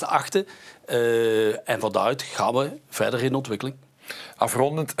het beste achten. En van daaruit gaan we verder in ontwikkeling.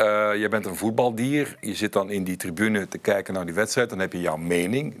 Afrondend, je bent een voetbaldier. Je zit dan in die tribune te kijken naar die wedstrijd. Dan heb je jouw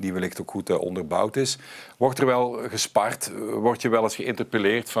mening, die wellicht ook goed onderbouwd is. Wordt er wel gespart? Word je wel eens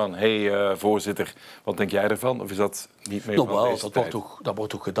geïnterpelleerd van... hey, voorzitter, wat denk jij ervan? Of is dat niet meer van deze tijd? Dat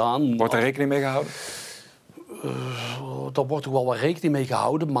wordt ook gedaan. Wordt daar rekening mee gehouden? Daar wordt ook wel wat rekening mee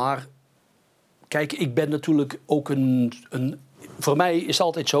gehouden. Maar kijk, ik ben natuurlijk ook voor mij is het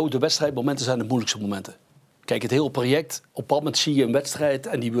altijd zo... de wedstrijdmomenten zijn de moeilijkste momenten. Kijk, het hele project, op een bepaald moment zie je een wedstrijd...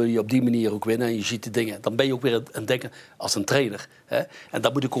 en die wil je op die manier ook winnen en je ziet de dingen. Dan ben je ook weer aan het denken als een trainer. Hè? En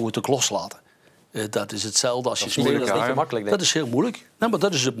dat moet ik ook loslaten. Dat is hetzelfde als je speelt. Dat is niet makkelijk, dat is heel moeilijk. Nou, maar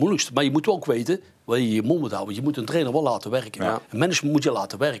dat is het moeilijkste. Maar je moet ook weten waar je je mond moet houden. Je moet een trainer wel laten werken. Ja. Een management moet je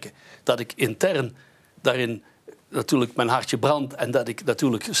laten werken. Dat ik intern daarin... natuurlijk mijn hartje brandt en dat ik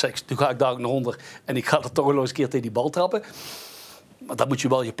natuurlijk zeg... nu ga ik daar ook naar onder en ik ga er toch nog eens een keer tegen die bal trappen... Maar dan moet je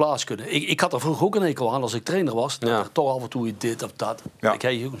wel je plaats kunnen. Ik had er vroeger ook een hekel aan als ik trainer was. Dat er toch af en toe dit of dat. Ja.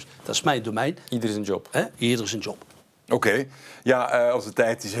 Hey, jongens, dat is mijn domein. Ieder zijn job. Ieder zijn job. Oké. Ja, onze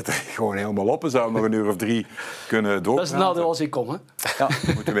tijd die zit er gewoon helemaal op. We zouden nog een uur of 3 kunnen doorpraten. Dat is het nadeel als ik kom, hè? Ja,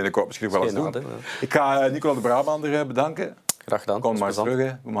 moeten we binnenkort misschien wel eens doen. Nadeel, Ik ga Nicola de Brabander bedanken. Graag gedaan. Kom maar eens terug,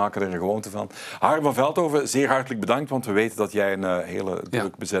 hè. We maken er een gewoonte van. Harm van Veldhoven, zeer hartelijk bedankt, want we weten dat jij een hele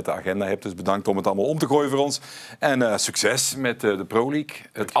druk bezette agenda hebt. Dus bedankt om het allemaal om te gooien voor ons. En succes met de Pro League.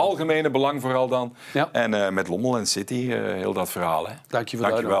 Het algemene belang vooral dan. Ja. En met Lommel en City, heel dat verhaal. Hè. Dank je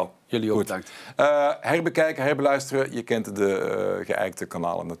wel. Jullie ook bedankt. Herbekijken, herbeluisteren. Je kent de geëikte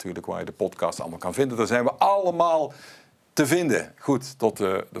kanalen natuurlijk, waar je de podcast allemaal kan vinden. Daar zijn we allemaal te vinden. Goed, tot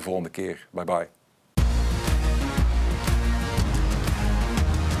de volgende keer. Bye bye.